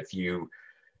involved. And if you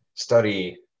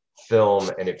study film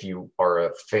and if you are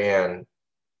a fan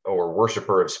or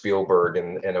worshiper of Spielberg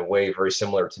in a way very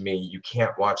similar to me, you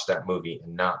can't watch that movie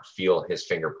and not feel his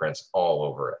fingerprints all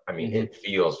over it. I mean, it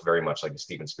feels very much like a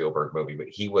Steven Spielberg movie, but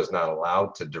he was not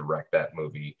allowed to direct that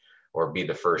movie or be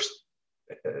the first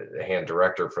hand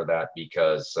director for that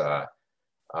because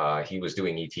he was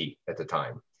doing E.T. at the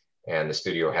time. And the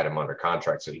studio had him under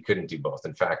contract, so he couldn't do both.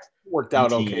 In fact, worked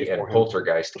out E.T. and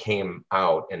Poltergeist came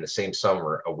out in the same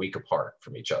summer, a week apart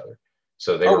from each other.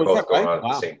 So they were both going on at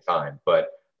the same time. But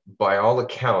by all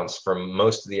accounts, from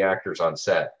most of the actors on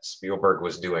set, Spielberg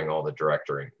was doing all the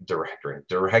directing,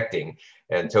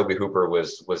 and Tobe Hooper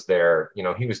was there. You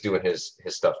know, he was doing his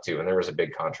stuff too, and there was a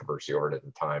big controversy over it at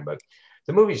the time. But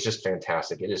the movie's just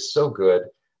fantastic. It is so good.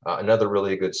 Another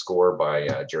really good score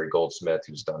by Jerry Goldsmith,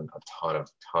 who's done a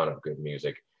ton of good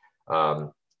music.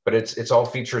 But it's all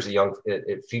features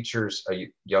it features a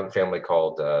young family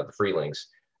called the Freelings,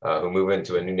 who move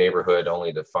into a new neighborhood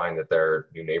only to find that their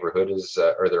new neighborhood is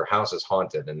or their house is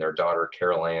haunted, and their daughter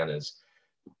Carol Ann is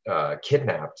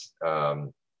kidnapped,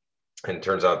 and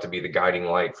turns out to be the guiding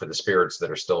light for the spirits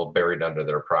that are still buried under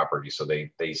their property. So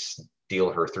they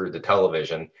steal her through the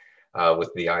television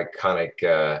with the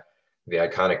iconic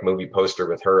movie poster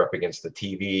with her up against the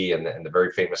TV and the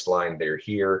very famous line, "They're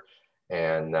here,"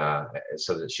 and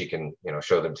so that she can, you know,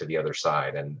 show them to the other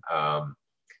side. And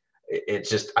it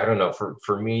just, I don't know,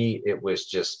 for me, it was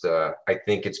just, I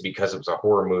think it's because it was a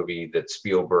horror movie that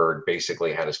Spielberg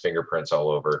basically had his fingerprints all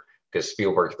over, because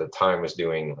Spielberg at the time was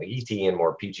doing like E.T. and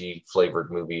more PG flavored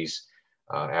movies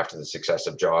after the success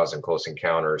of Jaws and Close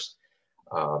Encounters.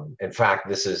 In fact,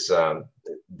 this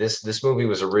movie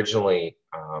was originally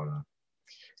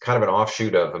kind of an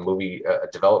offshoot of a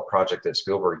developed project that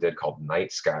Spielberg did called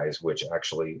Night Skies, which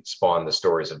actually spawned the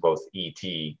stories of both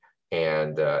E.T.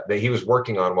 and that he was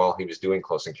working on while he was doing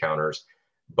Close Encounters.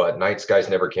 But Night Skies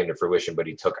never came to fruition, but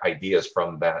he took ideas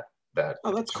from that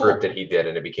script cool. that he did,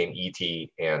 and it became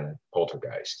E.T. and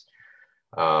Poltergeist.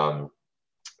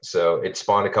 So it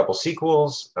spawned a couple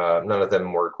sequels. None of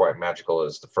them were quite magical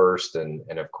as the first,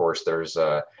 and of course there's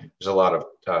a lot of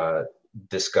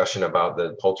discussion about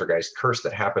the poltergeist curse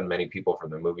that happened. Many people from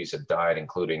the movies have died,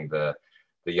 including the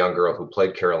young girl who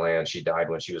played Carol Ann. She died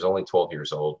when she was only 12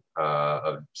 years old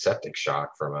of septic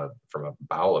shock from a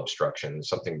bowel obstruction,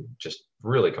 something just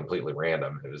really completely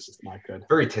random. It was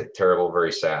very terrible,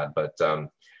 very sad. But you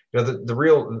know,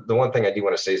 the one thing I do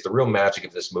want to say is the real magic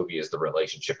of this movie is the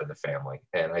relationship in the family.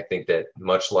 And I think that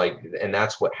and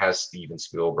that's what has Steven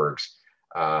Spielberg's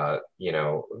you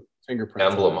know,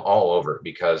 emblem all over it,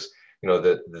 because you know,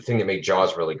 the thing that made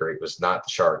Jaws really great was not the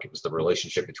shark; it was the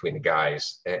relationship between the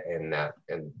guys in that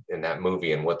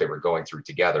movie and what they were going through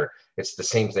together. It's the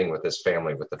same thing with this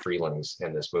family, with the Freelings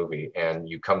in this movie, and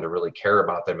you come to really care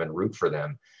about them and root for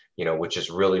them, you know, which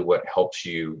is really what helps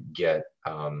you get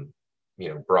you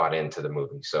know, brought into the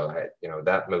movie. So you know,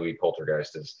 that movie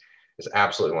Poltergeist is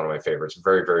absolutely one of my favorites.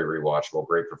 Very, very rewatchable.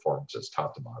 Great performances,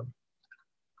 top to bottom.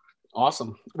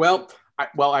 Awesome. Well,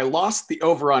 I lost the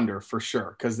over under for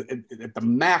sure, because at the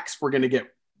max we're gonna get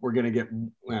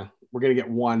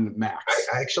one max.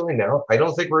 Actually, no, I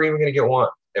don't think we're even gonna get one,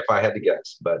 if I had to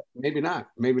guess, but maybe not.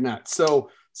 So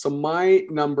my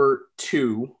number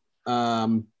two,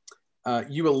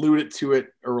 you alluded to it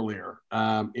earlier.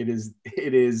 It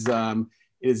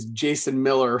is Jason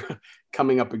Miller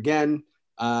coming up again.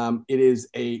 It is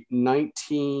a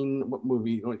what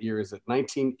movie? What year is it?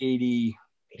 1980.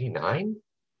 89?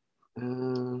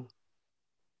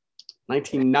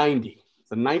 1990.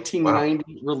 It's a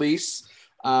 1990 release.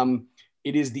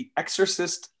 It is The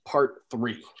Exorcist Part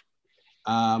 3.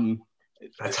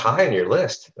 That's high on your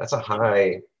list. That's a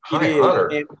high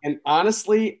honor. And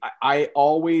honestly,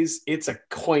 it's a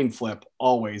coin flip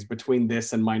always between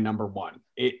this and my number one.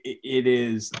 It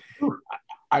is.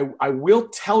 I will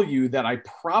tell you that I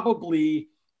probably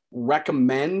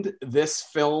recommend this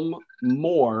film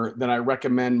more than I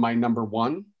recommend my number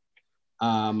one.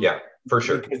 Yeah, for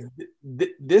sure. Because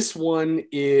this one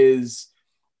is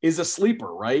a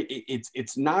sleeper, right?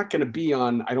 It's not going to be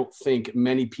on, I don't think,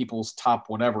 many people's top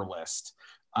whatever list.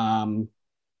 I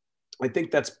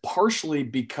think that's partially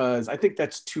because I think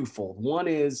that's twofold. One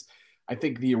is, I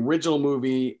think the original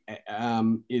movie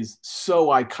is so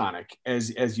iconic,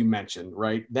 as you mentioned,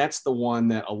 right? That's the one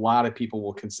that a lot of people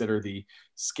will consider the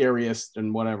scariest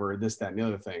and whatever, this, that, and the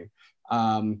other thing.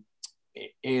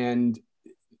 And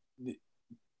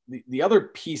the other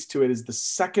piece to it is the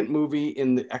second movie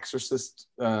in the Exorcist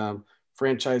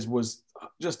franchise was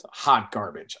just hot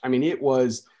garbage. I mean, it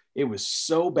was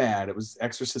so bad. It was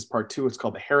Exorcist Part 2. It's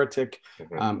called The Heretic.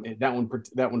 Mm-hmm.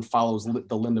 That one follows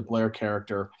the Linda Blair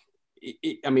character.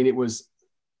 It was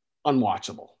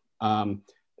unwatchable.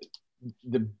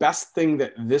 The best thing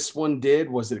that this one did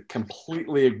was it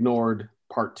completely ignored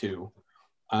Part 2.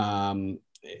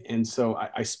 And so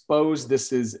I suppose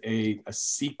this is a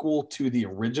sequel to the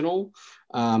original.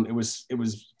 It was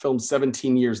filmed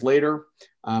 17 years later.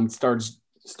 It stars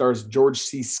George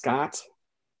C. Scott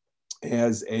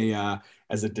as a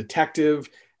detective.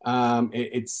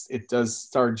 It does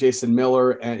star Jason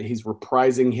Miller, and he's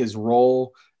reprising his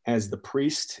role as the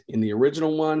priest in the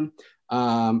original one.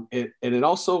 And it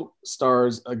also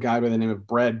stars a guy by the name of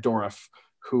Brad Dourif,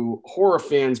 who horror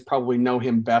fans probably know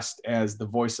him best as the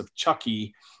voice of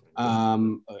Chucky.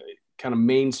 Kind of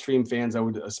mainstream fans,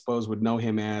 I suppose, would know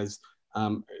him as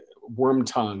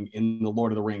Wormtongue in the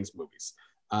Lord of the Rings movies.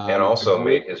 And also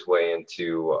made his way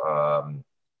into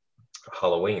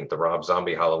Halloween, the Rob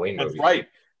Zombie Halloween movie. That's right.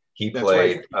 He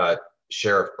played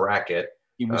Sheriff Brackett.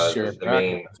 He was Sheriff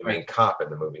Brackett. The main cop in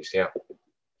the movies. Yeah.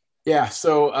 Yeah.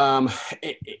 So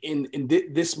in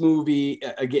this movie,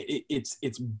 again, it's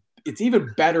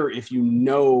even better if you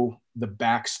know the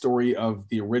backstory of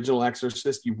the original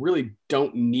Exorcist. You really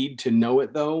don't need to know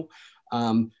it, though.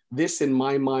 This, in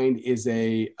my mind, is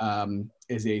a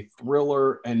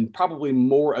thriller and probably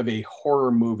more of a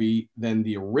horror movie than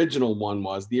the original one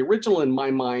was. The original, in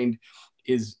my mind,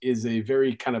 is a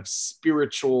very kind of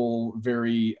spiritual,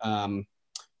 very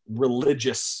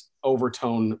religious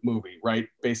overtone movie, right?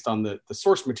 Based on the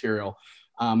source material.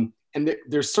 And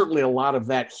there's certainly a lot of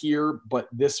that here, but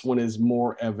this one is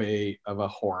more of a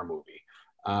horror movie.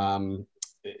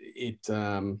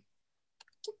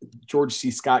 George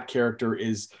C. Scott character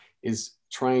is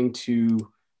trying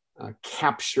to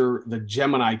capture the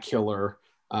Gemini killer,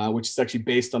 which is actually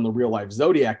based on the real life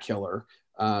Zodiac killer,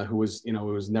 who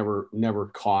was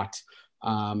never caught.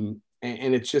 And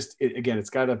it's just, again, it's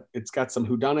got some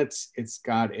whodunits.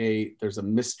 There's a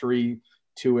mystery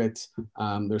to it.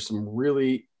 There's some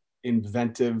really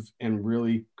inventive and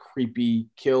really creepy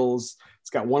kills.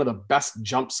 It's got one of the best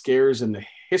jump scares in the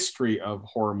history of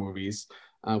horror movies,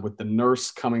 with the nurse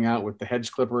coming out with the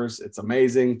hedge clippers. It's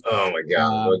amazing. Oh my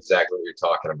God, I know exactly what you're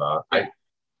talking about. Yeah.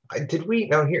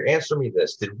 Answer me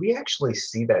this. Did we actually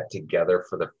see that together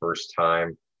for the first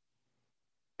time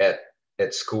at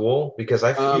school? Because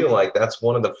I feel like that's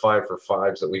one of the 5 for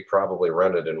 5s that we probably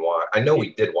rented and watched. I know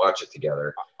we did watch it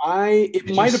together.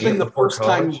 It might have been the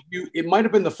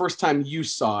first time you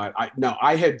saw it. I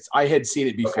had seen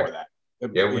it before that.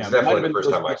 Yeah, it was definitely the first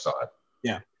time I saw it.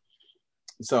 Yeah.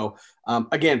 So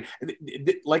again,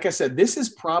 like I said, this is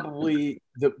probably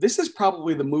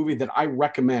the movie that I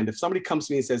recommend. If somebody comes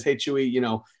to me and says, "Hey, Chewy,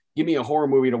 give me a horror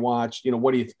movie to watch,"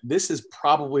 what do you? This is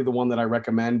probably the one that I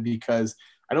recommend, because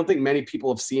I don't think many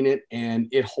people have seen it, and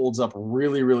it holds up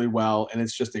really, really well, and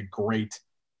it's just a great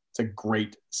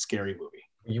scary movie.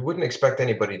 You wouldn't expect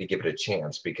anybody to give it a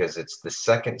chance because it's the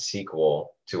second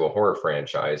sequel to a horror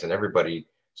franchise, and everybody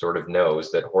sort of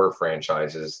knows that horror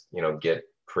franchises, get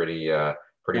pretty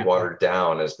watered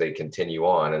down as they continue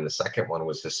on. And the second one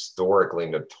was historically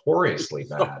notoriously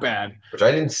bad. So bad. Which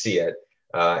I didn't see it.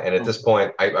 And at this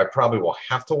point, I probably will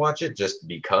have to watch it just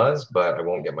because, but I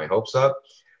won't get my hopes up.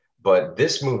 But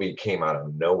this movie came out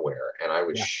of nowhere, and I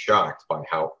was shocked by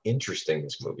how interesting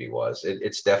this movie was.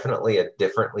 It's definitely a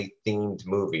differently themed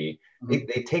movie. Mm-hmm.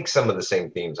 They take some of the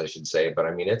same themes, I should say, but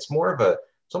I mean, it's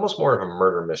almost more of a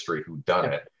murder mystery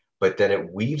whodunit. But then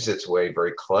it weaves its way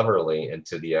very cleverly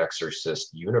into the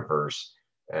Exorcist universe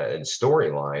and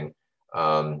storyline,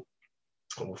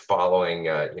 following,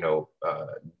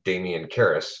 Damien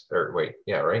Karras,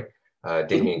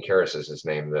 Damien Karras is his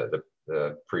name,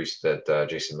 the priest that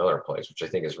Jason Miller plays, which I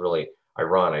think is really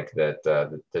ironic that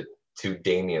the two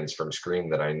Damiens from Scream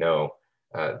that I know,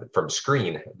 are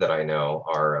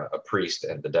a priest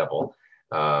and the devil.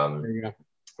 There you go.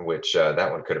 Which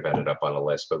that one could have ended up on a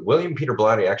list. But William Peter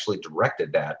Blatty actually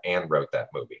directed that and wrote that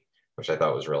movie, which I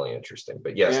thought was really interesting.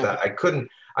 But yes, I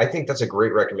think that's a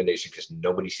great recommendation because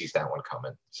nobody sees that one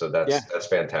coming. So that's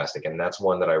fantastic. And that's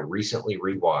one that I recently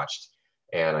rewatched.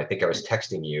 And I think I was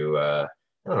texting you, I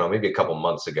don't know, maybe a couple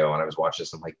months ago, and I was watching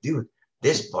this. I'm like, dude,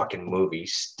 this fucking movie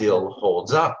still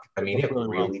holds up. I mean, it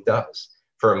really does.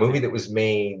 For a movie that was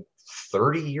made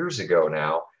 30 years ago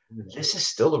now, this is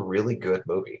still a really good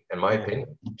movie, in my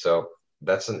opinion. So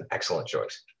that's an excellent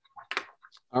choice.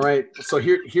 All right. So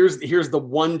here's the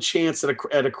one chance at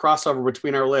a crossover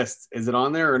between our lists. Is it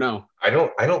on there or no? I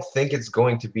don't think it's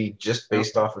going to be just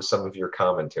based off of some of your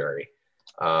commentary.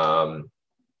 But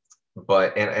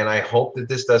I hope that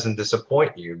this doesn't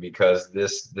disappoint you, because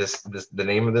the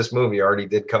name of this movie already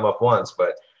did come up once,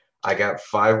 but I got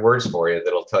 5 words for you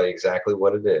that'll tell you exactly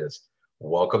what it is.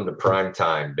 Welcome to prime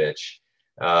time, bitch.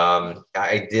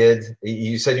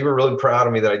 You said you were really proud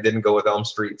of me that I didn't go with Elm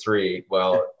Street 3.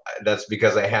 Well, that's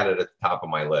because I had it at the top of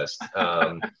my list.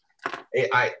 I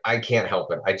can't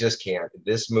help it. I just can't.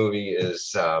 This movie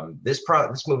is this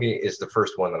movie is the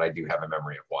first one that I do have a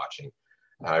memory of watching.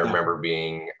 I remember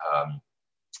being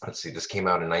this came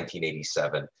out in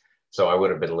 1987. So I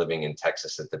would have been living in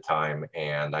Texas at the time,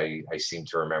 and I seem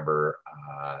to remember,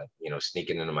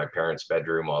 sneaking into my parents'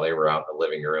 bedroom while they were out in the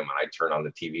living room, and I turned on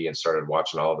the TV and started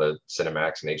watching all the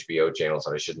Cinemax and HBO channels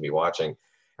that I shouldn't be watching.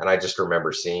 And I just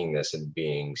remember seeing this and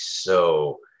being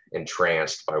so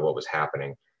entranced by what was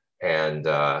happening. And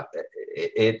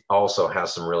it also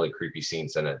has some really creepy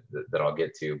scenes in it that I'll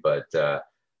get to, but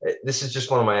this is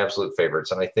just one of my absolute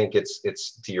favorites, and I think it's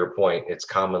to your point, it's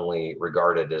commonly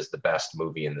regarded as the best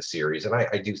movie in the series, and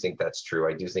I do think that's true.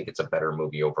 I do think it's a better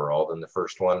movie overall than the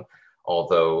first one,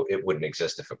 although it wouldn't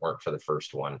exist if it weren't for the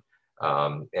first one.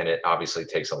 And it obviously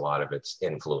takes a lot of its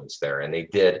influence there. And they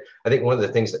did, I think one of the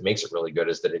things that makes it really good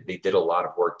is that they did a lot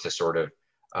of work to sort of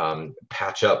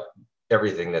patch up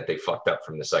everything that they fucked up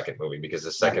from the second movie, because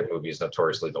the second movie is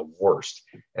notoriously the worst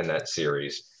in that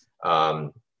series.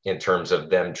 In terms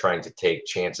of them trying to take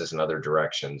chances in other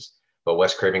directions. But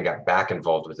Wes Craven got back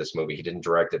involved with this movie. He didn't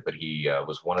direct it, but he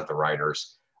was one of the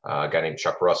writers. A guy named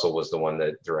Chuck Russell was the one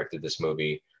that directed this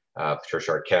movie.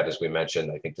 Patricia Arquette, as we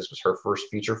mentioned, I think this was her first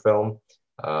feature film.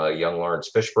 Young Lawrence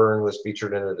Fishburne was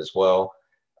featured in it as well.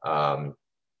 And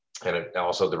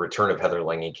also the return of Heather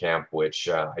Langenkamp, which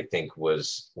I think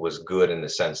was good in the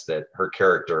sense that her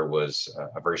character was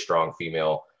a very strong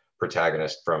female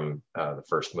protagonist from the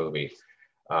first movie.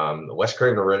 Wes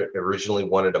Craven originally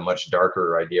wanted a much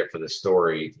darker idea for the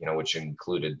story, which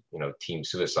included, team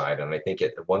suicide. And I think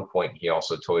at one point he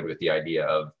also toyed with the idea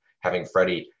of having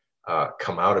Freddy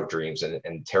come out of dreams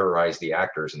and terrorize the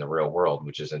actors in the real world,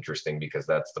 which is interesting because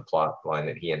that's the plot line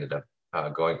that he ended up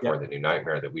going for, The New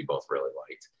Nightmare, that we both really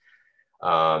liked.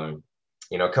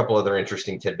 A couple other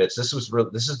interesting tidbits. This is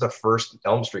the first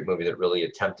Elm Street movie that really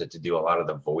attempted to do a lot of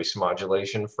the voice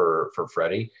modulation for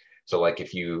Freddy. So like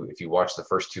if you watch the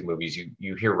first two movies,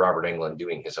 you hear Robert Englund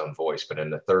doing his own voice, but in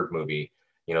the third movie,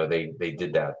 they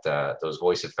did that those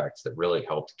voice effects that really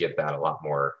helped give that a lot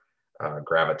more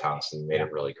gravitas and made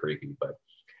it really creepy. But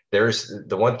there's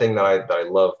the one thing that I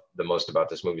love the most about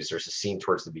this movie is there's a scene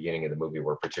towards the beginning of the movie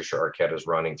where Patricia Arquette is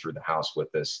running through the house with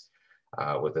this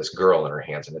girl in her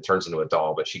hands, and it turns into a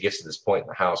doll. But she gets to this point in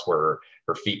the house where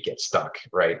her feet get stuck,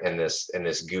 right, in this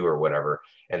goo or whatever.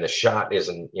 And the shot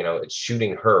isn't, it's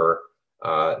shooting her,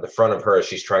 the front of her as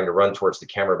she's trying to run towards the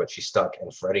camera, but she's stuck.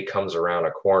 And Freddy comes around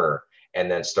a corner and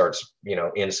then starts,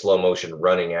 in slow motion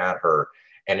running at her.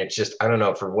 And it's just, I don't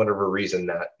know, for whatever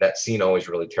reason, that scene always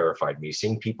really terrified me.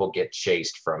 Seeing people get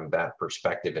chased from that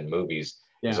perspective in movies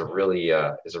is a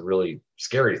really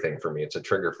scary thing for me. It's a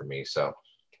trigger for me. So.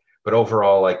 But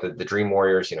overall, like the Dream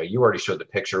Warriors, you already showed the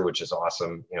picture, which is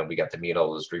awesome. We got to meet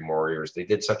all those Dream Warriors. They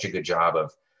did such a good job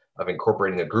of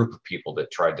incorporating a group of people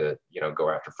that tried to,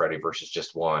 go after Freddy versus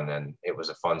just one. And it was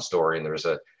a fun story. And there was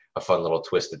a fun little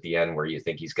twist at the end where you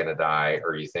think he's going to die,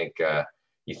 or you think the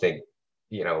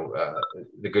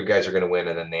good guys are going to win,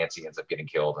 and then Nancy ends up getting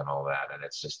killed and all that. And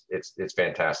it's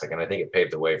fantastic. And I think it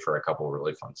paved the way for a couple of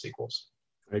really fun sequels.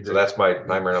 So that's my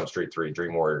Nightmare on Elm Street 3.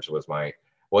 Dream Warriors was my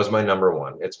number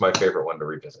one. It's my favorite one to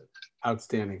revisit.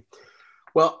 Outstanding.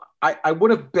 Well, I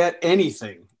would have bet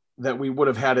anything that we would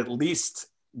have had at least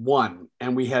one,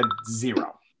 and we had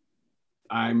zero.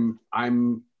 I'm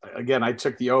again, I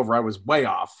took the over. I was way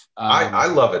off. I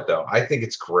love it though. I think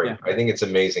it's great. Yeah. I think it's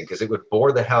amazing because it would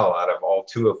bore the hell out of all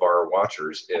two of our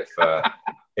watchers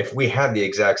if we had the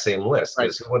exact same list.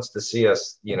 Because who wants to see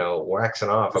us, waxing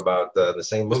off about the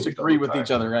same movie? Just agree with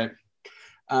each other, right?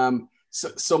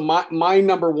 So my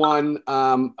number one,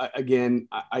 again,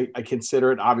 I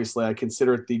consider it, obviously, I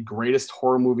consider it the greatest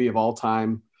horror movie of all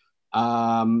time.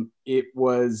 It's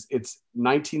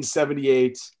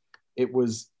 1978. It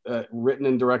was written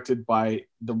and directed by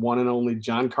the one and only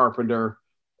John Carpenter.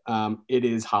 It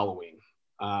is Halloween.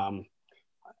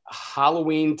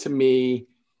 Halloween to me,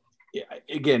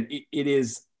 again, it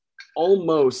is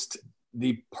almost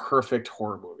the perfect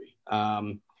horror movie.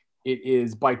 It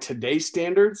is, by today's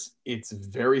standards, it's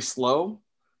very slow.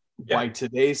 Yeah. By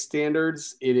today's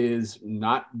standards, it is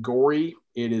not gory.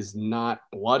 It is not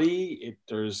bloody.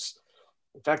 There's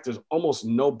almost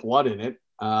no blood in it.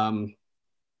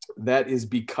 That is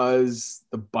because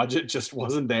the budget just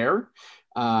wasn't there.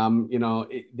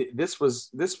 This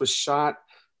was shot.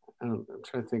 I'm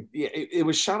trying to think. Yeah, it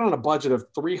was shot on a budget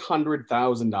of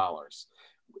 $300,000,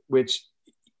 which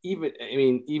even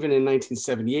in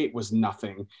 1978 was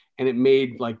nothing, and it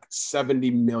made like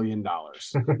 $70 million.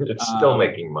 It's still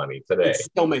making money today. It's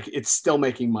still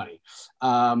making money.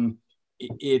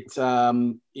 It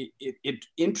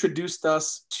introduced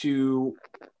us to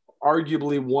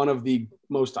arguably one of the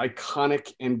most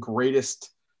iconic and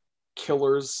greatest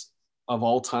killers of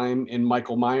all time in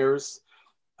Michael Myers.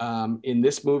 In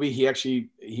this movie, he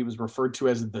was referred to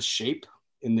as the Shape.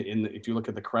 if you look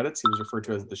at the credits, he was referred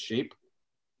to as the Shape.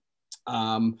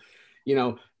 You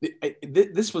know,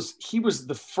 he was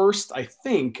the first, I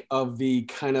think, of the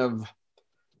kind of,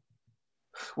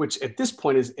 which at this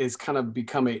point is kind of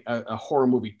become a horror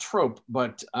movie trope,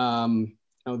 but you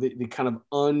know, the kind of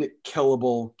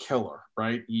unkillable killer,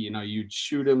 right? You know, you'd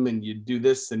shoot him and you'd do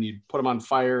this and you'd put him on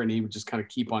fire and he would just kind of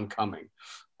keep on coming.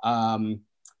 You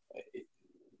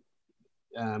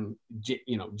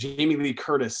know, Jamie Lee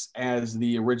Curtis as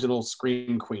the original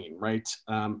Scream Queen, right?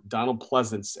 Donald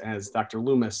Pleasance as Dr.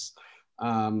 Loomis.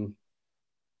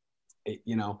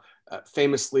 You know,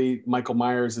 famously, Michael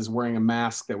Myers is wearing a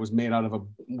mask that was made out of a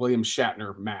William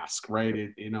Shatner mask,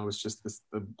 right? You know, it's just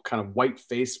the kind of white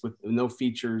face with no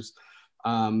features.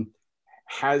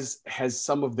 Has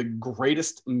some of the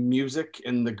greatest music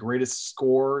and the greatest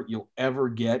score you'll ever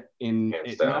get in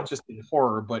not just in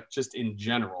horror, but just in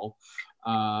general.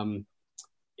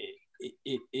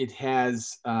 It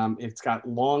has it's got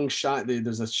long shot.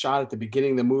 There's a shot at the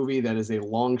beginning of the movie that is a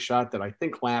long shot that I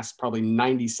think lasts probably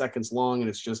 90 seconds long, and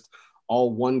it's just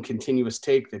all one continuous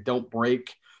take that don't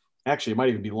break. Actually, it might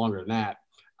even be longer than that.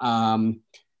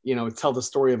 You know, tell the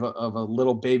story of a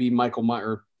little baby Michael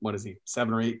Myers. What is he,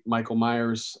 7 or 8? Michael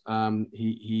Myers.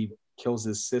 He kills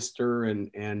his sister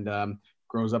and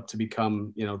grows up to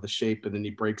become, you know, the Shape, and then he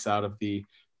breaks out of the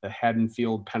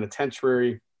Haddonfield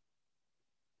Penitentiary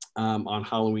on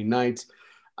Halloween night.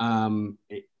 I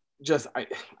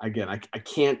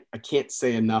can't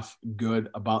say enough good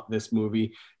about this movie.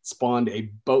 It spawned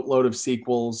a boatload of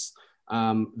sequels.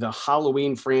 The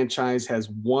Halloween franchise has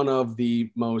one of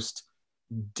the most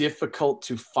difficult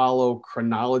to follow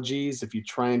chronologies if you're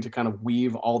trying to kind of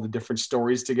weave all the different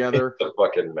stories together. It's a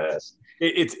fucking mess.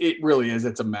 It really is.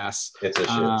 It's a mess. It's a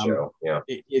shit show. Yeah.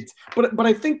 But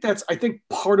I think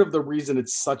part of the reason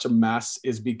it's such a mess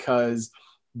is because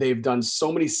they've done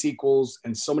so many sequels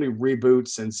and so many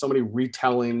reboots and so many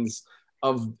retellings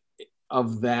of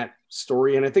that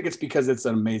story, and I think it's because it's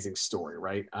an amazing story,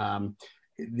 right?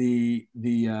 The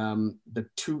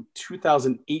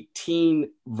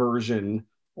 2018 version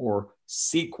or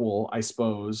sequel, I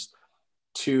suppose,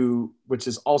 to which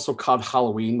is also called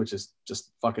Halloween, which is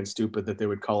just fucking stupid that they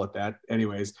would call it that.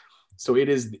 Anyways, so it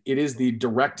is the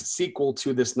direct sequel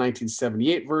to this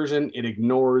 1978 version. It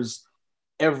ignores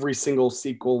every single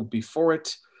sequel before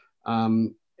it,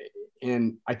 and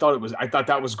I thought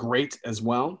that was great as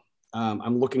well.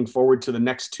 I'm looking forward to the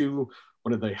next two.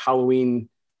 What are they? Halloween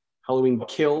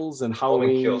Kills and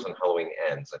Halloween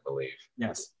Ends, I believe.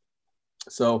 Yes.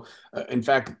 So, in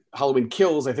fact, Halloween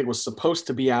Kills, I think, was supposed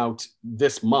to be out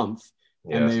this month,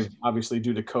 and they've obviously,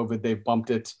 due to COVID, they've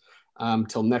bumped it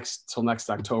till next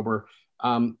October.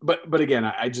 But again,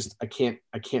 I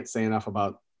can't say enough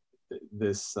about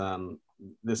this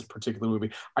particular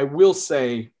movie. I will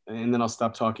say, and then I'll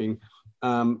stop talking.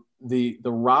 The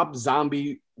Rob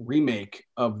Zombie remake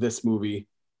of this movie.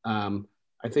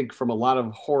 I think from a lot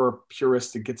of horror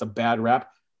purists, it gets a bad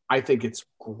rap. I think it's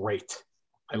great.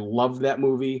 I love that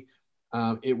movie.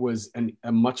 It was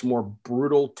a much more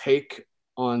brutal take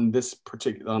on this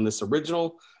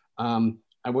original.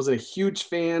 I wasn't a huge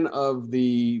fan of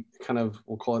the kind of,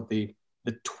 we'll call it the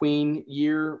tween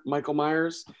year Michael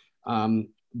Myers.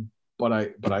 But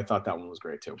I thought that one was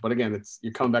great too. But again,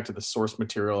 you're coming back to the source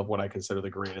material of what I consider the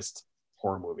greatest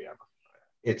horror movie ever.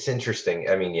 It's interesting.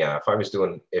 I mean, yeah, if I was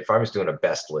doing a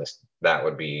best list, that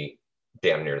would be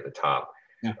damn near the top.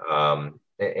 Yeah.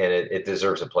 And it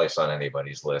deserves a place on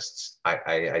anybody's lists.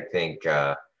 I think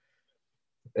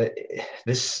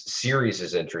this series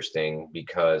is interesting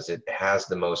because it has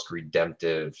the most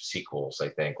redemptive sequels. I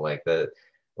think,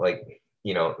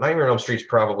 you know, Nightmare on Elm Street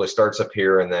probably starts up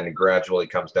here and then gradually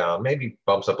comes down, maybe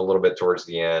bumps up a little bit towards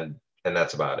the end, and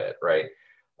that's about it, right?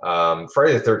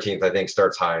 Friday the 13th, I think,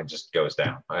 starts high and just goes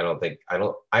down.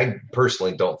 I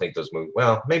personally don't think those movies,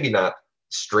 well, maybe not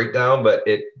straight down, but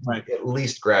at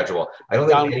least gradual. I don't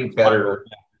think any better.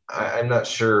 I'm not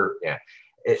sure. Yeah.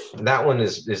 That one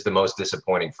is the most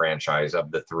disappointing franchise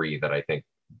of the three that I think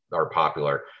are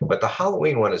popular. But the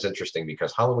Halloween one is interesting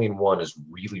because Halloween 1 is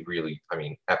really, really, I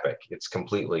mean, epic. It's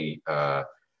completely,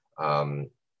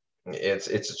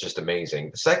 it's just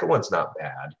amazing. The second one's not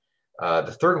bad.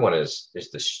 The third one is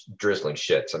the drizzling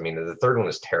shits. I mean, the third one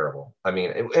is terrible. I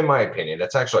mean, in my opinion,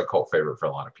 that's actually a cult favorite for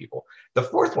a lot of people. The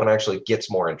fourth one actually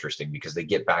gets more interesting because they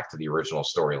get back to the original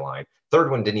storyline. Third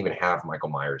one didn't even have Michael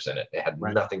Myers in it. It had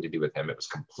nothing to do with him. It was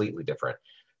completely different.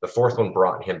 The fourth one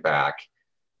brought him back,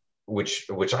 which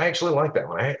I actually like that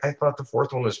one. I thought the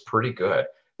fourth one was pretty good.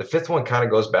 The fifth one kind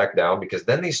of goes back down because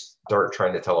then they start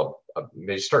trying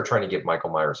to give Michael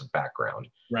Myers a background,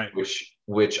 right?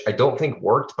 Which I don't think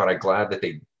worked, but I'm glad that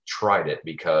they tried it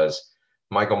because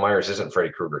Michael Myers isn't Freddy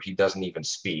Krueger. He doesn't even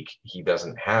speak. He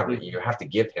doesn't have it. You have to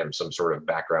give him some sort of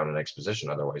background and exposition.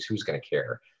 Otherwise, who's going to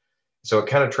care? So it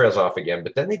kind of trails off again.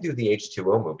 But then they do the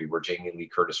H2O movie where Jamie Lee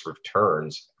Curtis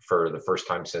returns for the first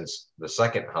time since the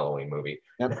second Halloween movie.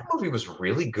 Yep. That movie was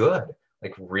really good,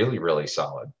 like really, really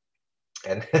solid.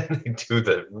 And then they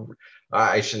do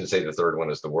I shouldn't say the third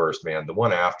one is the worst, man. The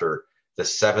one after the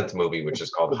seventh movie, which is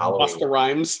called Halloween Busta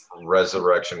Rhymes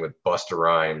Resurrection with Busta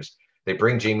Rhymes. They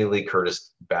bring Jamie Lee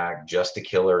Curtis back just to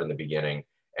kill her in the beginning,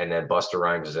 and then Busta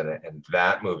Rhymes is in it, and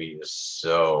that movie is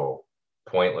so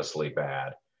pointlessly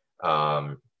bad.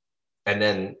 And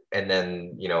then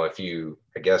if you,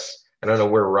 I guess, I don't know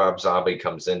where Rob Zombie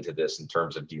comes into this in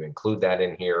terms of, do you include that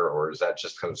in here, or is that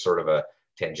just kind of sort of a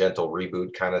tangential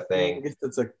reboot kind of thing? I guess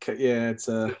it's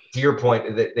a. To your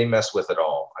point, they mess with it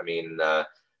all. I mean,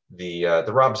 the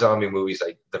Rob Zombie movies,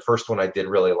 the first one I did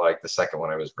really like. The second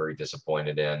one I was very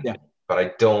disappointed in. Yeah. But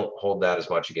I don't hold that as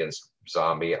much against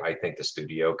Zombie. I think the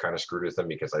studio kind of screwed with him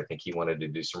because I think he wanted to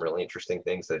do some really interesting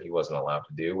things that he wasn't allowed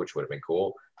to do, which would have been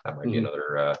cool. That might be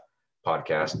another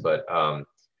podcast. But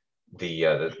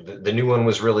the new one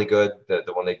was really good.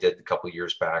 The one they did a couple of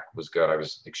years back was good. I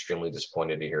was extremely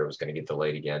disappointed to hear it was going to get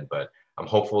delayed again, but I'm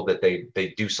hopeful that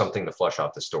they do something to flesh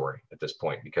out the story at this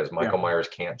point, because Michael Myers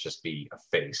can't just be a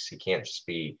face. He can't just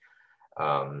be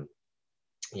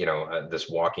this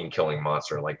walking killing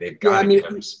monster. Like, they've got to give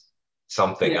him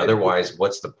something. Otherwise,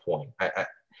 what's the point?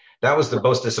 That was the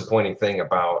most disappointing thing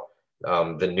about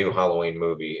the new Halloween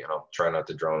movie. And I'll try not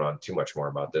to drone on too much more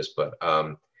about this, but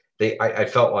I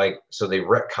felt like, so they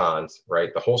retconned,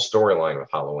 right, the whole storyline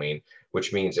with Halloween,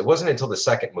 which means it wasn't until the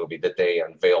second movie that they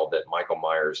unveiled that Michael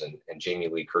Myers and Jamie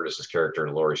Lee Curtis's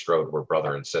character, Laurie Strode, were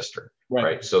brother and sister,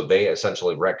 right? So they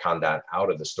essentially retconned that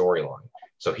out of the storyline.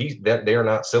 So they are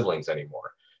not siblings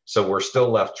anymore. So we're still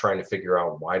left trying to figure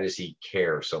out, why does he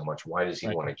care so much? Why does he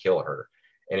want to kill her?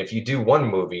 And if you do one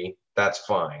movie, that's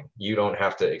fine. You don't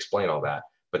have to explain all that.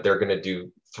 But they're going to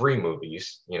do 3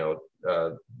 movies,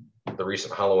 the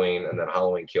recent Halloween, and then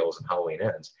Halloween Kills and Halloween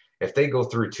Ends. If they go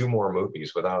through 2 more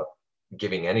movies without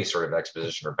giving any sort of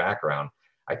exposition or background,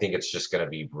 I think it's just going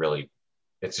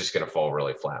to fall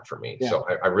really flat for me. Yeah. So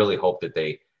I really hope that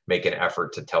they make an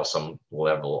effort to tell some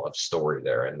level of story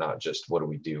there, and not just, what do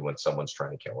we do when someone's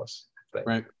trying to kill us?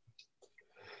 Right.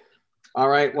 All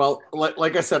right. Well,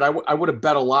 like I said, I would have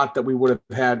bet a lot that we would have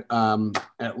had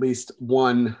at least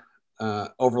one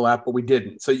overlap, but we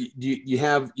didn't. So you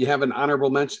have an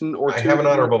honorable mention or two? I have an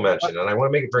honorable mention, and I want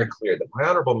to make it very clear that my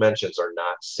honorable mentions are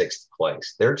not 6th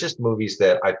place. They're just movies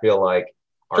that I feel like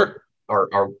are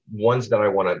ones that I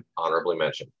want to honorably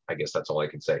mention. I guess that's all I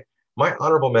can say. My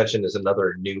honorable mention is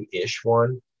another new-ish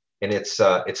one, and it's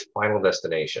Final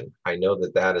Destination. I know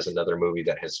that is another movie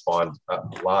that has spawned a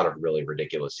lot of really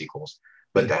ridiculous sequels,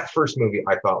 but that first movie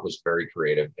I thought was very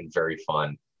creative and very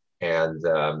fun. And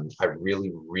I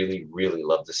really, really, really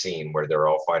love the scene where they're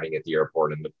all fighting at the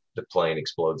airport and the plane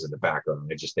explodes in the background.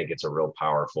 I just think it's a real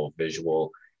powerful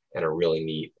visual and a really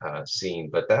neat scene.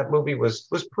 But that movie was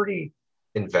pretty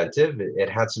inventive. It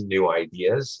had some new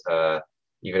ideas,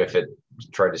 even if it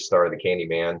tried to star the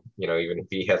Candyman. Even if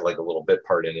he had like a little bit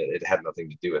part in it, it had nothing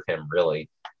to do with him really.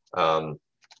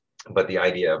 But the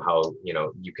idea of how,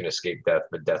 you can escape death,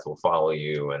 but death will follow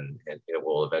you and it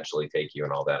will eventually take you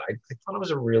and all that. I thought it was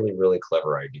a really, really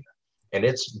clever idea. And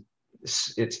it's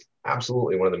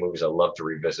absolutely one of the movies I love to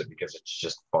revisit because it's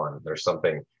just fun. There's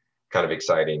something kind of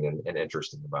exciting and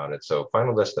interesting about it. So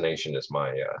Final Destination is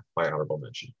my honorable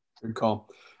mention. Good call.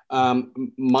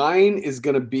 Mine is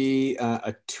going to be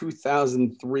a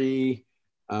 2003,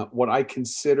 what I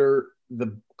consider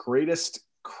the greatest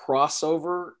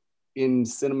crossover in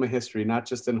cinema history, not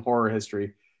just in horror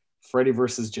history, Freddy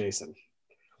versus Jason.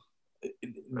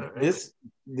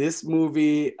 This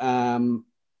movie, I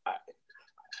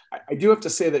do have to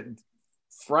say that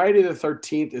Friday the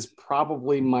 13th is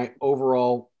probably my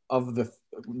overall of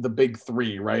the big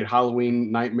 3, right? Halloween,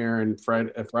 Nightmare, and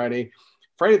Friday.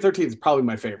 Friday the 13th is probably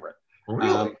my favorite.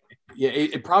 Really? Yeah,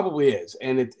 it probably is,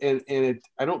 and it.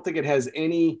 I don't think it has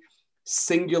any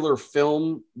singular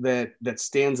film that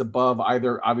stands above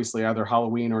either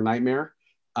Halloween or Nightmare.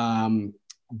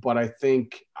 But I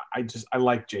think I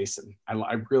like Jason.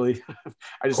 I really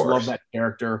I just love that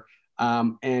character.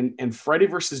 And Freddy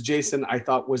versus Jason, I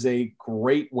thought, was a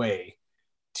great way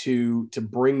to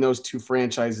bring those 2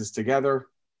 franchises together.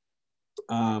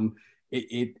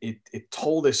 It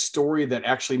told a story that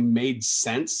actually made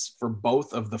sense for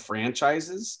both of the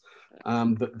franchises.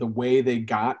 The way they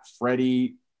got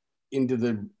Freddy into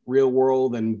the real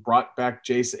world and brought back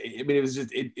Jason. I mean,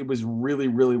 it was really,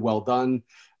 really well done.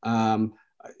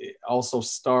 it also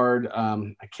starred,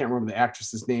 I can't remember the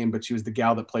actress's name, but she was the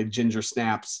gal that played Ginger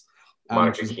Snaps.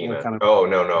 Monica Keena. Kind of, oh,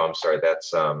 no, I'm sorry.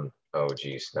 That's, oh,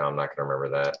 geez. Now I'm not going to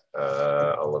remember that.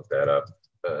 I'll look that up.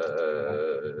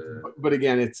 But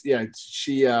again,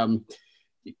 she, I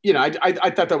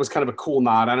thought that was kind of a cool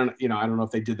nod. I don't know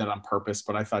if they did that on purpose,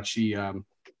 but I thought she,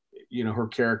 her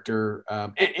character,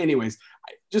 anyways,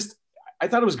 I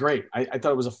thought it was great. I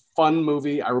thought it was a fun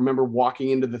movie. I remember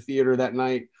walking into the theater that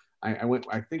night. I went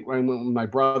with my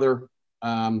brother.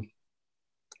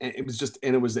 And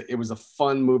it was a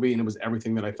fun movie, and it was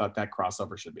everything that I thought that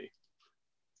crossover should be.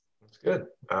 That's good.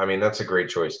 I mean, that's a great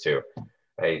choice too.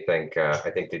 I think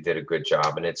they did a good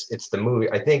job, and it's the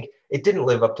movie. I think it didn't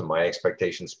live up to my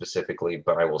expectations specifically,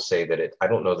 but I will say that I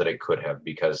don't know that it could have,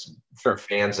 because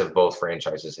fans of both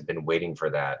franchises have been waiting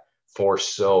for that for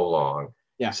so long.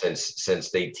 Yeah. Since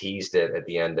they teased it at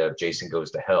the end of Jason Goes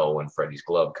to Hell, when Freddy's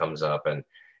glove comes up and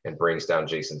brings down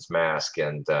Jason's mask,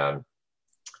 and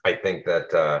I think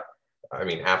that I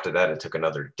mean, after that, it took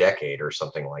another decade or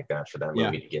something like that for that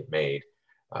movie to get made.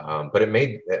 But it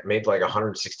made like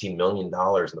 $116 million in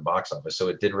the box office, so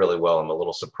it did really well. I'm a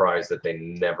little surprised that they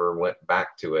never went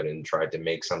back to it and tried to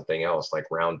make something else like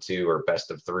Round 2 or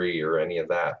Best of 3 or any of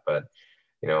that. But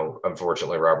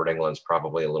unfortunately, Robert Englund's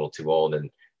probably a little too old, and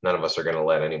none of us are going to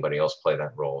let anybody else play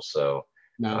that role. So,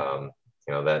 no.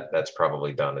 That's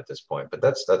probably done at this point. But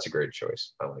that's a great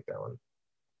choice. I like that one.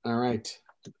 All right.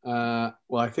 Well,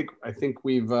 I think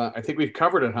we've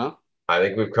covered it, huh? I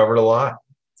think we've covered a lot.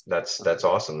 That's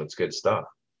awesome. That's good stuff.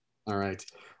 All right.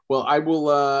 Well, I will.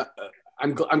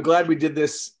 I'm glad we did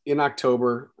this in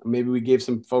October. Maybe we gave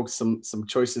some folks some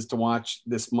choices to watch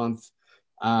this month.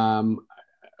 I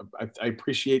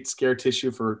appreciate Scare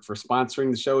Tissue for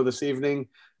sponsoring the show this evening.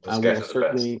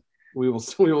 We will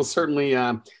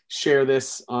certainly share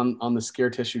this on the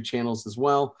Scare Tissue channels as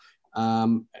well.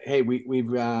 Hey, we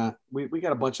got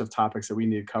a bunch of topics that we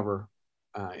need to cover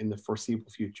in the foreseeable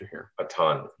future here. A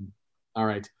ton. All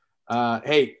right.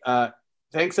 Hey,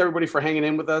 thanks everybody for hanging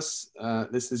in with us.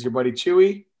 This is your buddy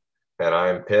Chewy. And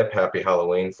I'm Pip. Happy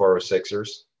Halloween, 406ers.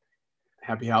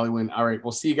 Happy Halloween. All right.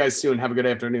 We'll see you guys soon. Have a good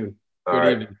afternoon. All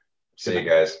right. See you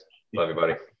guys. Love you,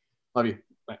 buddy. Love you.